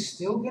 And it is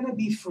still going to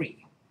be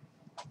free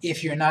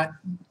if you're not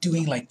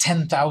doing like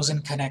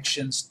 10,000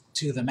 connections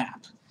to the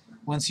map.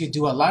 Once you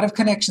do a lot of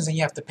connections, then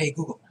you have to pay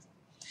Google.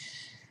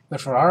 But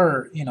for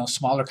our,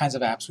 smaller kinds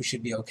of apps, we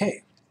should be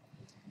okay.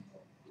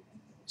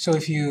 So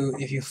if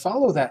you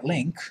follow that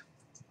link,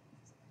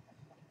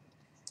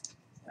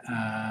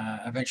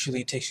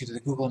 eventually it takes you to the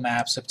Google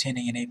Maps,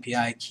 obtaining an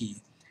API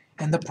key,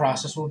 and the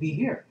process will be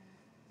here.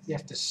 You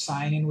have to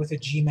sign in with a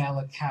Gmail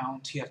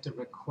account. You have to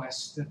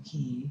request the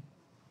key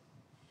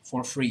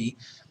for free,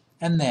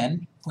 and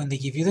then when they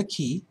give you the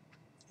key,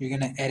 you're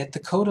going to edit the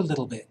code a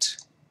little bit.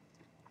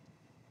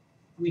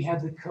 We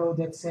have the code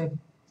that said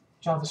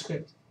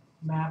JavaScript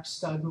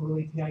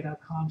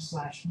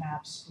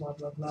maps.googleapi.com/maps blah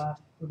blah blah.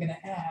 We're going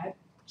to add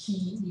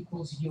key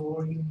equals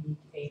your unique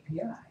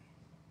API.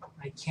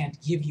 I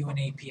can't give you an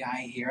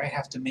API here. I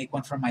have to make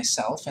one for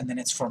myself, and then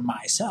it's for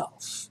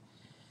myself.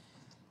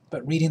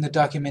 But reading the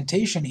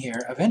documentation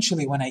here,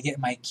 eventually when I get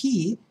my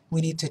key,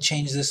 we need to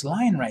change this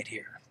line right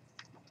here.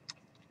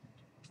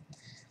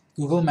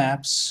 Google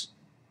Maps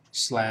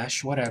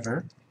 /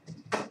 whatever,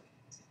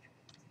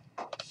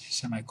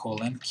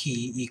 semicolon,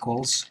 key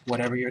equals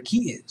whatever your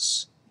key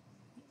is.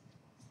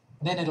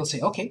 Then it'll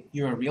say, okay,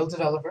 you're a real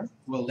developer.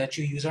 We'll let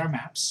you use our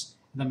maps.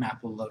 The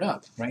map will load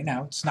up. Right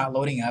now, it's not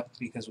loading up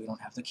because we don't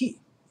have the key.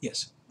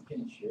 Yes?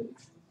 Can you share the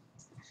key?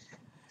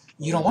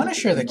 You don't want to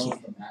share the key.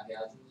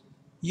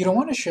 You don't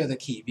want to share the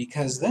key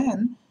because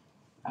then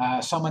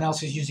someone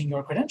else is using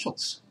your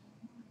credentials.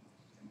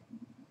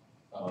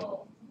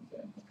 Oh,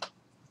 okay.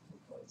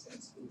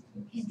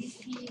 Is this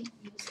key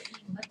used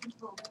in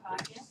multiple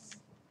projects?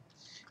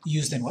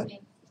 Used in what?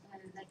 Like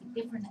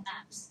different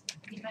apps.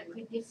 If I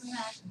create different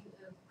apps, you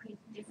create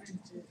different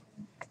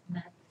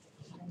maps.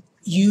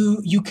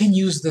 You can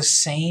use the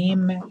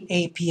same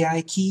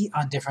API key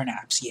on different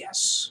apps,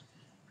 yes.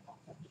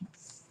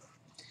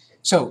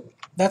 So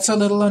that's a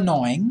little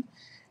annoying.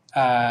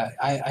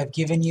 I've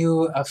given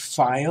you a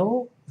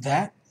file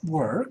that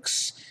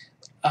works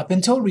up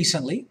until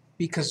recently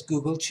because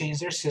Google changed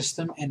their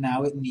system and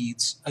now it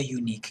needs a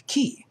unique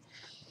key.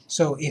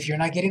 So if you're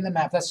not getting the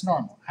map, that's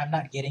normal. I'm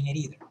not getting it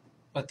either.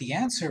 But the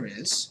answer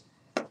is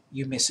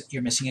you're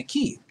missing a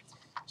key.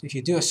 So if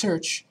you do a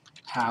search,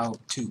 how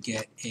to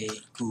get a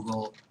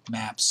Google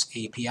Maps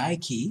API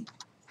key,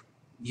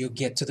 you'll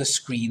get to the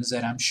screens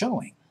that I'm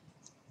showing.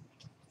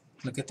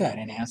 Look at that,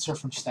 an answer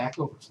from Stack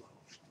Overflow.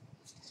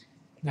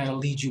 That'll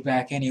lead you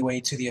back anyway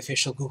to the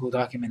official Google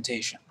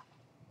documentation.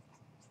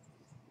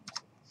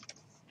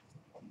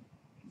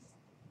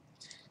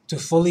 To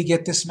fully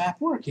get this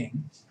map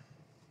working,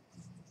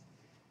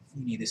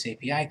 you need this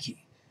API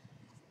key.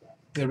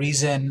 The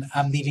reason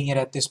I'm leaving it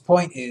at this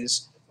point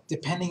is,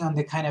 depending on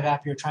the kind of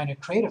app you're trying to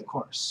create, of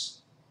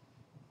course,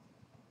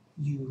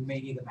 you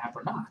may need the map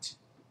or not.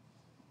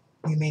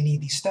 You may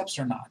need these steps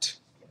or not.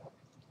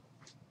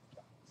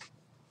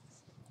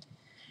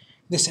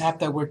 This app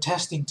that we're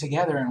testing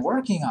together and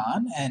working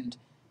on, and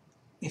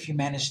if you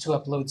manage to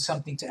upload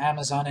something to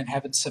Amazon and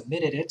haven't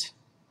submitted it,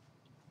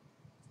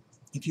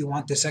 if you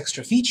want this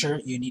extra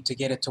feature, you need to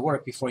get it to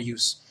work before you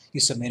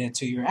submit it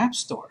to your app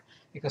store,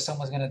 because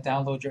someone's going to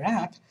download your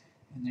app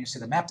and they say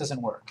the map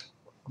doesn't work.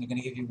 They're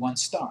going to give you 1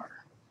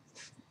 star.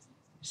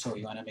 So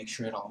you want to make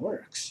sure it all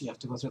works. You have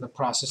to go through the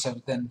process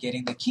of then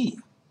getting the key.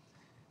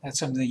 That's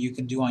something that you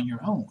can do on your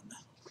own.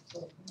 So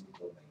when you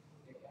go back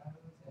to the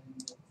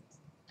errors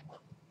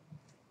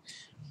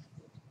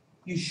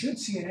and You should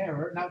see an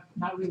error,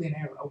 not really an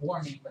error, a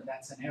warning, but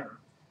that's an error.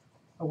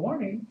 A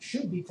warning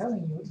should be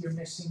telling you you're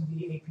missing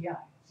the API.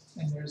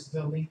 And there's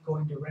the link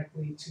going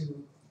directly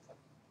to,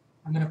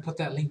 I'm going to put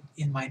that link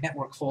in my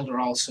network folder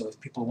also if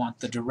people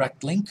want the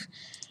direct link,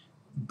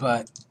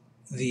 but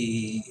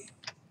the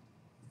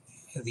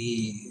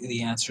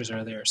answers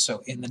are there.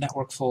 So in the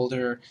network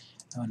folder,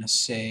 I want to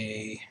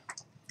say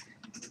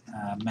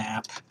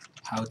map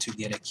how to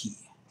get a key,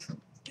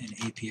 an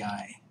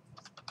API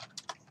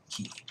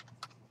key.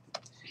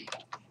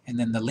 And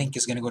then the link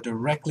is going to go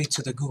directly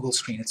to the Google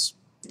screen. It's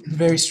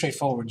very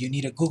straightforward. You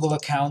need a Google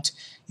account.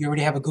 You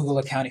already have a Google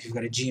account if you've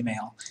got a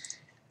Gmail.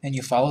 And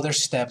you follow their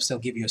steps. They'll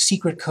give you a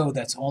secret code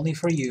that's only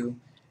for you,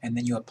 and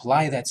then you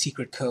apply that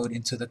secret code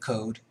into the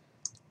code.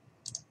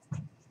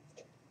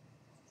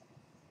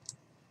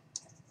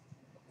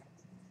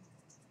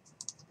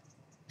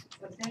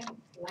 But then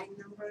line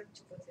number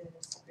to put the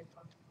secret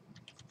code.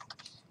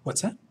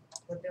 What's that?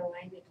 What the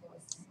line it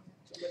was.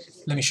 To put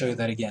the Let me show you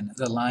that again.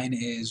 The line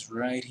is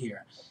right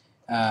here.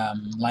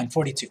 Line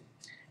 42.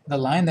 The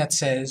line that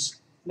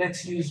says,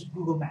 let's use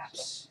Google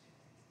Maps.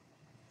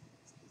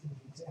 We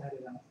need to add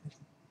it up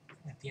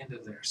at the end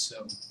of there.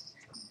 So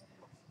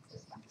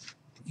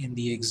in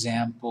the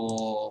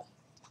example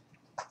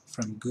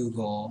from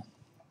Google,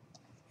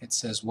 it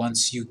says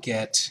once you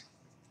get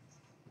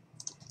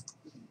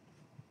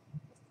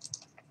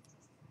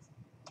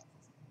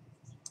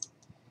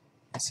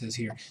it says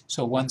here,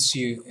 so once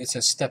you, it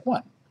says step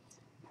 1,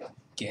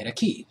 get a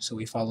key. So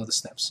we follow the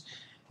steps.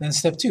 Then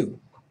step 2,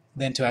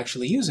 then to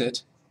actually use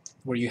it,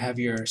 where you have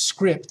your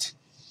script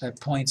that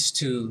points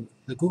to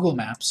the Google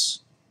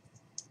Maps,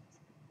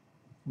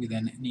 we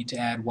then need to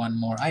add one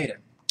more item.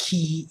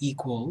 Key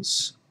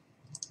equals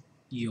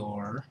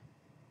your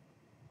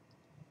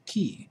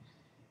key.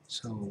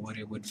 So what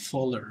it would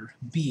fuller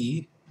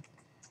be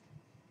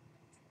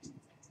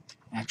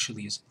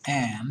actually is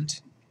and,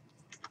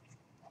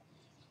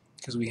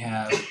 because we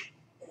have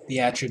the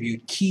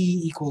attribute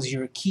key equals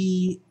your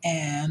key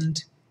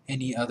and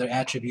any other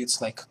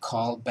attributes like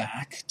call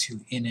back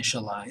to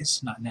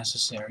initialize, not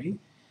necessary.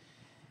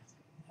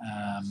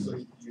 So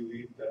you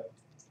leave that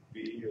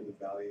V or the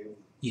value?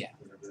 Yeah.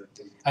 Whatever that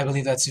thing. I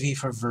believe that's V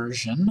for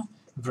version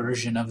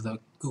of the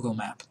Google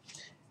map.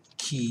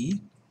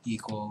 Key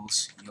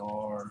equals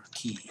your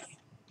key.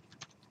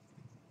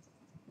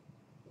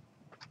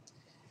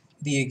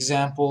 The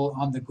example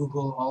on the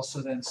Google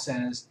also then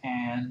says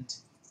and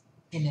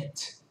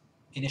init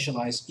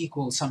initialize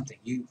equals something.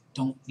 You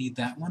don't need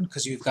that one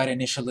because you've got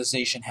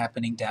initialization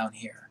happening down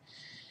here.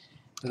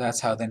 So that's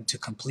how then to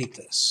complete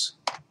this.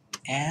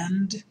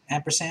 And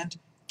ampersand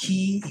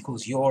key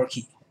equals your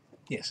key.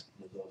 Yes.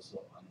 There's also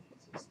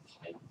unexist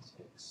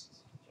hypertext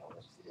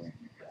JavaScript.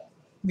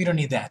 We don't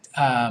need that.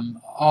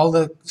 All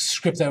the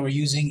script that we're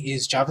using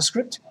is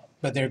JavaScript,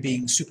 but they're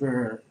being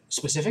super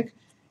specific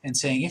and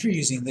saying if you're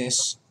using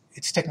this,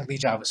 it's technically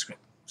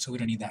JavaScript, so we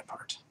don't need that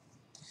part.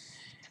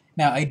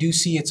 Now I do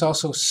see it's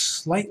also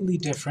slightly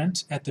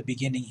different at the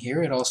beginning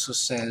here. It also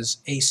says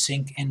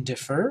async and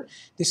defer.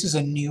 This is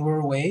a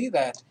newer way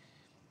that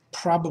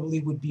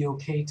probably would be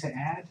okay to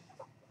add.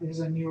 This is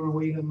a newer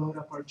way to load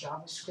up our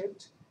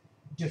JavaScript.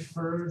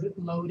 Deferred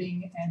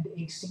loading and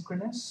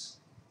asynchronous.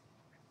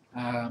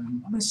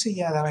 I'm going to say,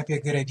 yeah, that might be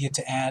a good idea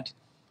to add.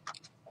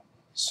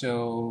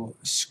 So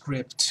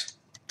script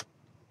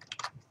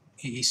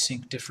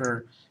async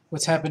defer.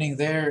 What's happening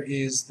there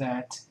is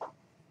that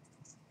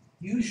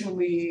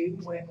usually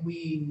when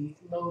we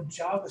load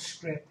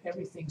JavaScript,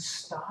 everything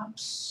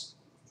stops.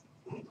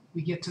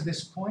 We get to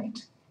this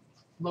point,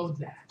 load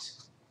that.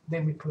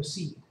 Then we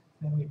proceed.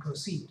 Then we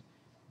proceed.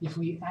 If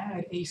we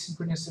add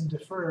asynchronous and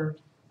defer,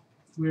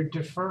 we're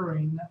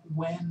deferring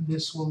when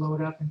this will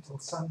load up until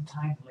some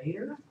time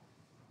later.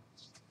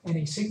 And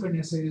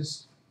asynchronous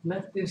is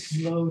let this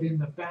load in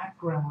the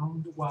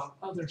background while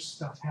other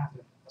stuff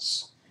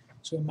happens.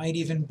 So it might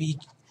even be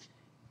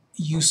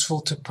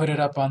useful to put it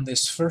up on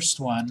this first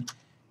one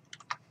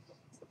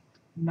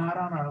Not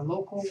on our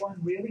local one,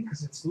 really,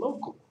 because it's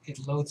local.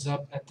 It loads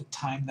up at the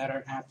time that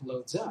our app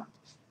loads up.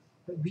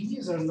 But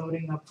these are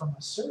loading up from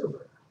a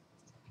server.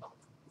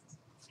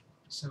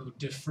 So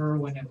defer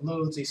when it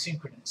loads,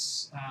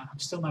 asynchronous. I'm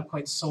still not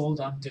quite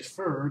sold on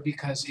defer,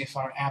 because if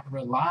our app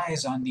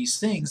relies on these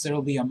things, there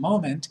will be a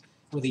moment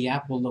where the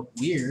app will look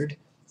weird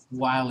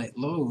while it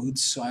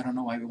loads, so I don't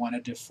know why we want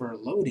to defer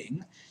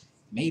loading.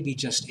 Maybe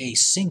just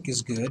async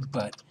is good,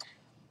 but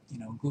you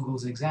know,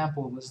 Google's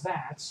example was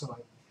that, so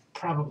I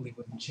probably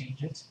wouldn't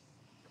change it.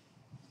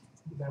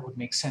 That would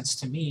make sense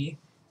to me.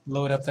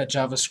 Load up that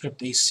JavaScript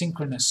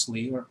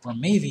asynchronously, or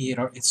maybe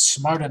it's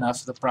smart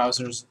enough, the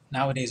browsers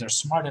nowadays are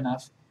smart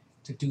enough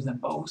to do them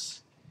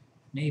both.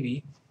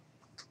 Maybe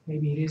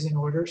it is in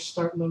order.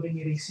 Start loading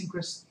it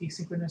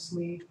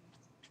asynchronously,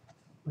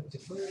 but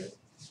defer it.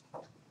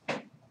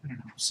 I don't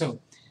know.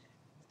 So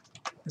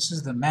this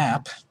is the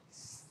map.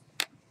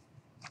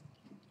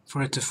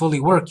 For it to fully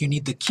work, you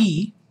need the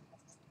key.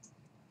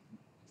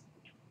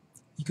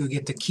 You go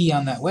get the key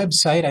on that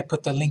website. I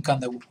put the link on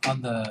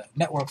the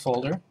network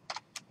folder.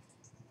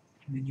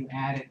 And then you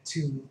add it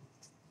to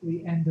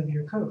the end of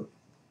your code.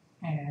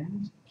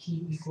 And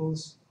key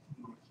equals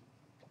your key.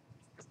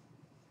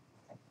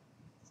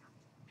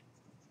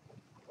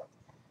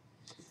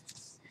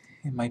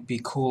 It might be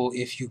cool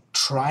if you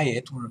try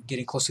it. We're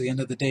getting close to the end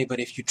of the day, but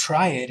if you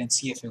try it and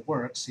see if it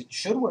works, it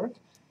should work.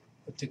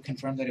 But to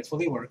confirm that it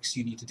fully works,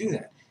 you need to do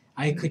that.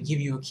 I could give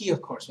you a key,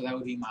 of course, so that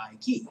would be my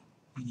key.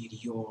 You need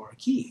your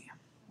key.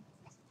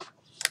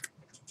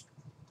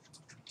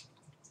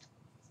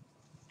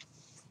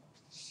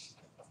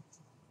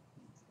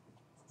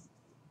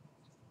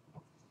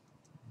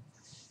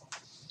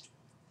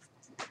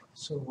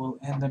 So we'll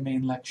end the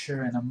main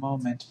lecture in a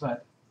moment,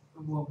 but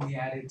what we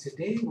added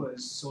today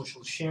was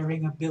social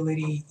sharing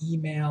ability,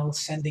 email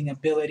sending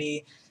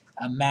ability,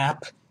 a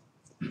map,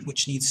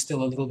 which needs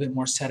still a little bit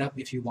more setup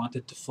if you want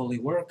it to fully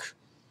work.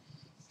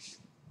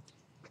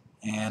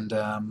 And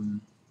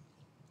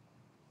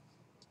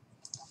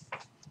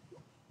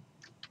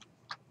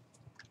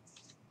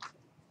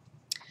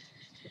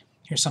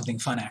here's something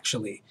fun,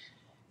 actually.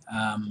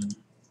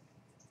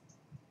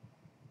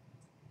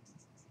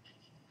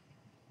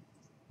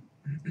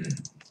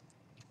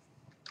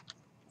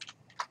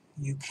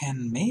 You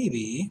can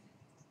maybe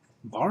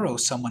borrow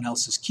someone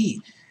else's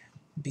key,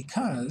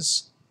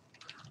 because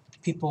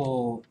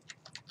people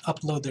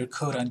upload their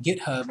code on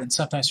GitHub and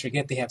sometimes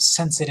forget they have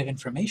sensitive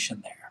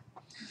information there.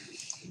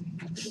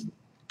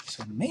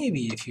 So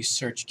maybe if you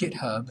search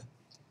GitHub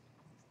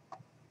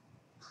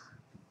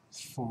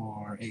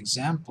for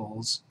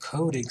examples,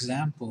 code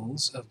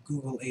examples of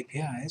Google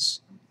APIs,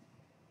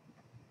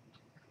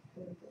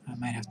 I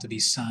might have to be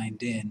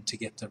signed in to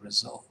get the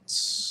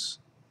results.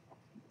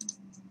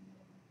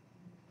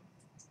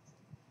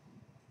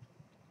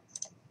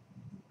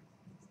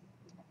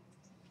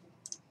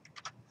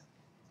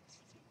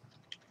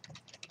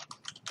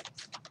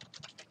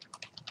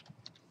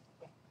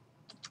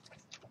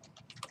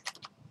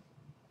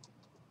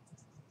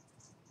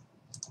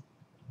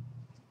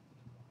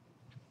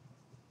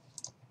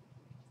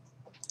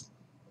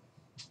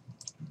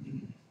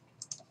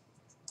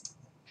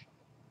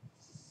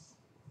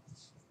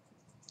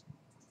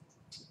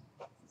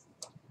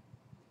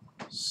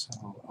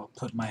 So I'll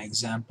put my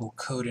example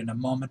code in a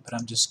moment, but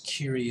I'm just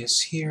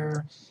curious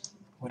here.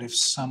 What if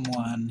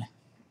someone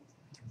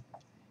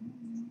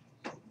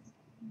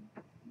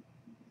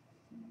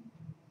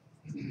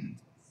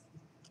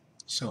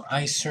so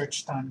I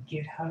searched on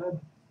GitHub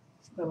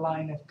the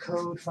line of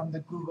code from the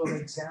Google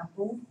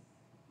example,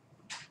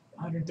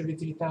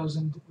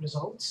 133,000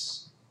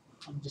 results.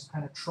 I'm just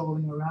kind of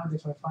trolling around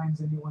if I find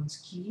anyone's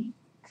key.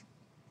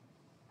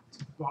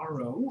 To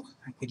borrow,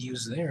 I could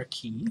use their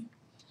key.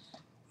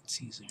 Let's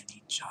see, is there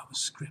any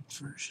JavaScript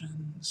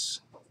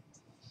versions?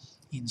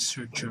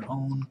 Insert your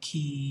own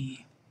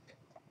key.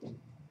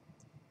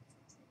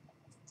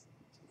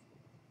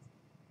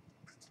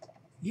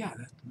 Yeah,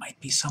 that might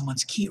be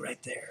someone's key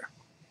right there.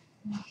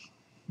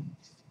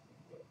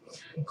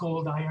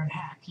 Gold iron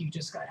hack, you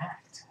just got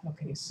hacked.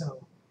 Okay,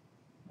 so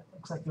that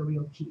looks like the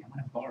real key. I'm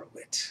going to borrow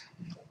it.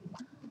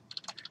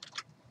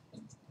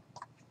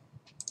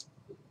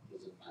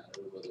 Does it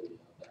matter whether you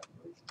have that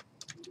version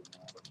or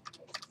not?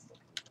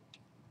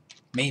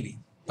 Maybe,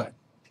 but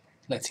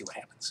let's see what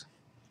happens.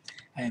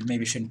 I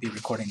maybe shouldn't be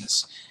recording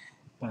this,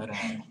 but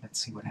let's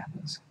see what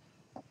happens.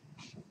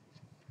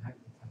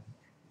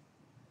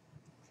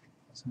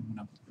 So I'm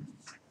going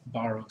to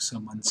borrow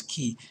someone's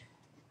key.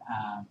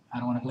 I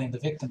don't want to blame the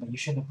victim, but you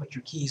shouldn't have put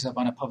your keys up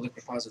on a public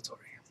repository.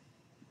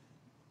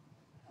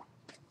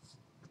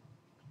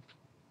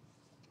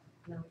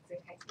 No, it's a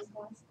hacking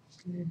class.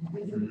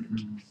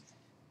 Mm-hmm.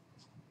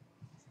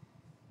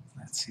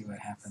 Let's see what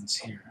happens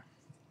here.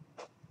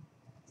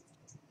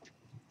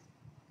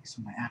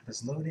 So my app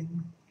is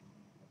loading.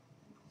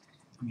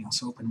 Let me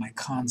also open my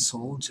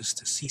console just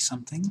to see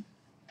something.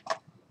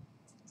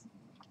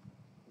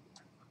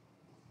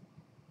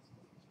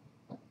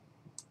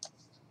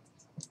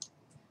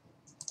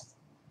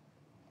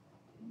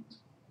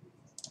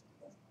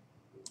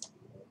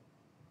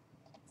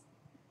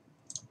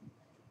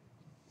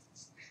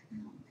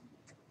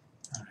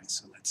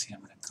 see,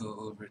 I'm going to go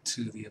over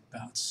to the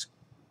About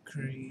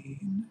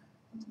screen.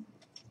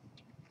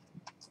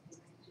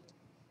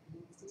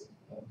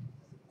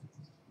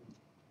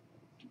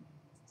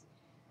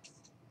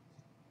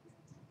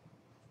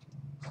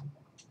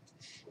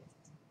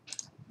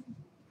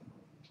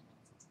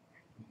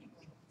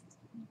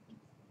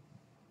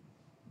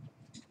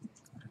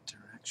 Go to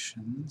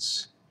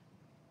Directions.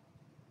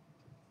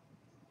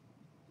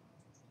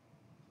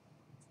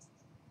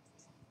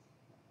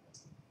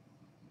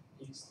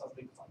 You stop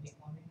recording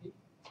already?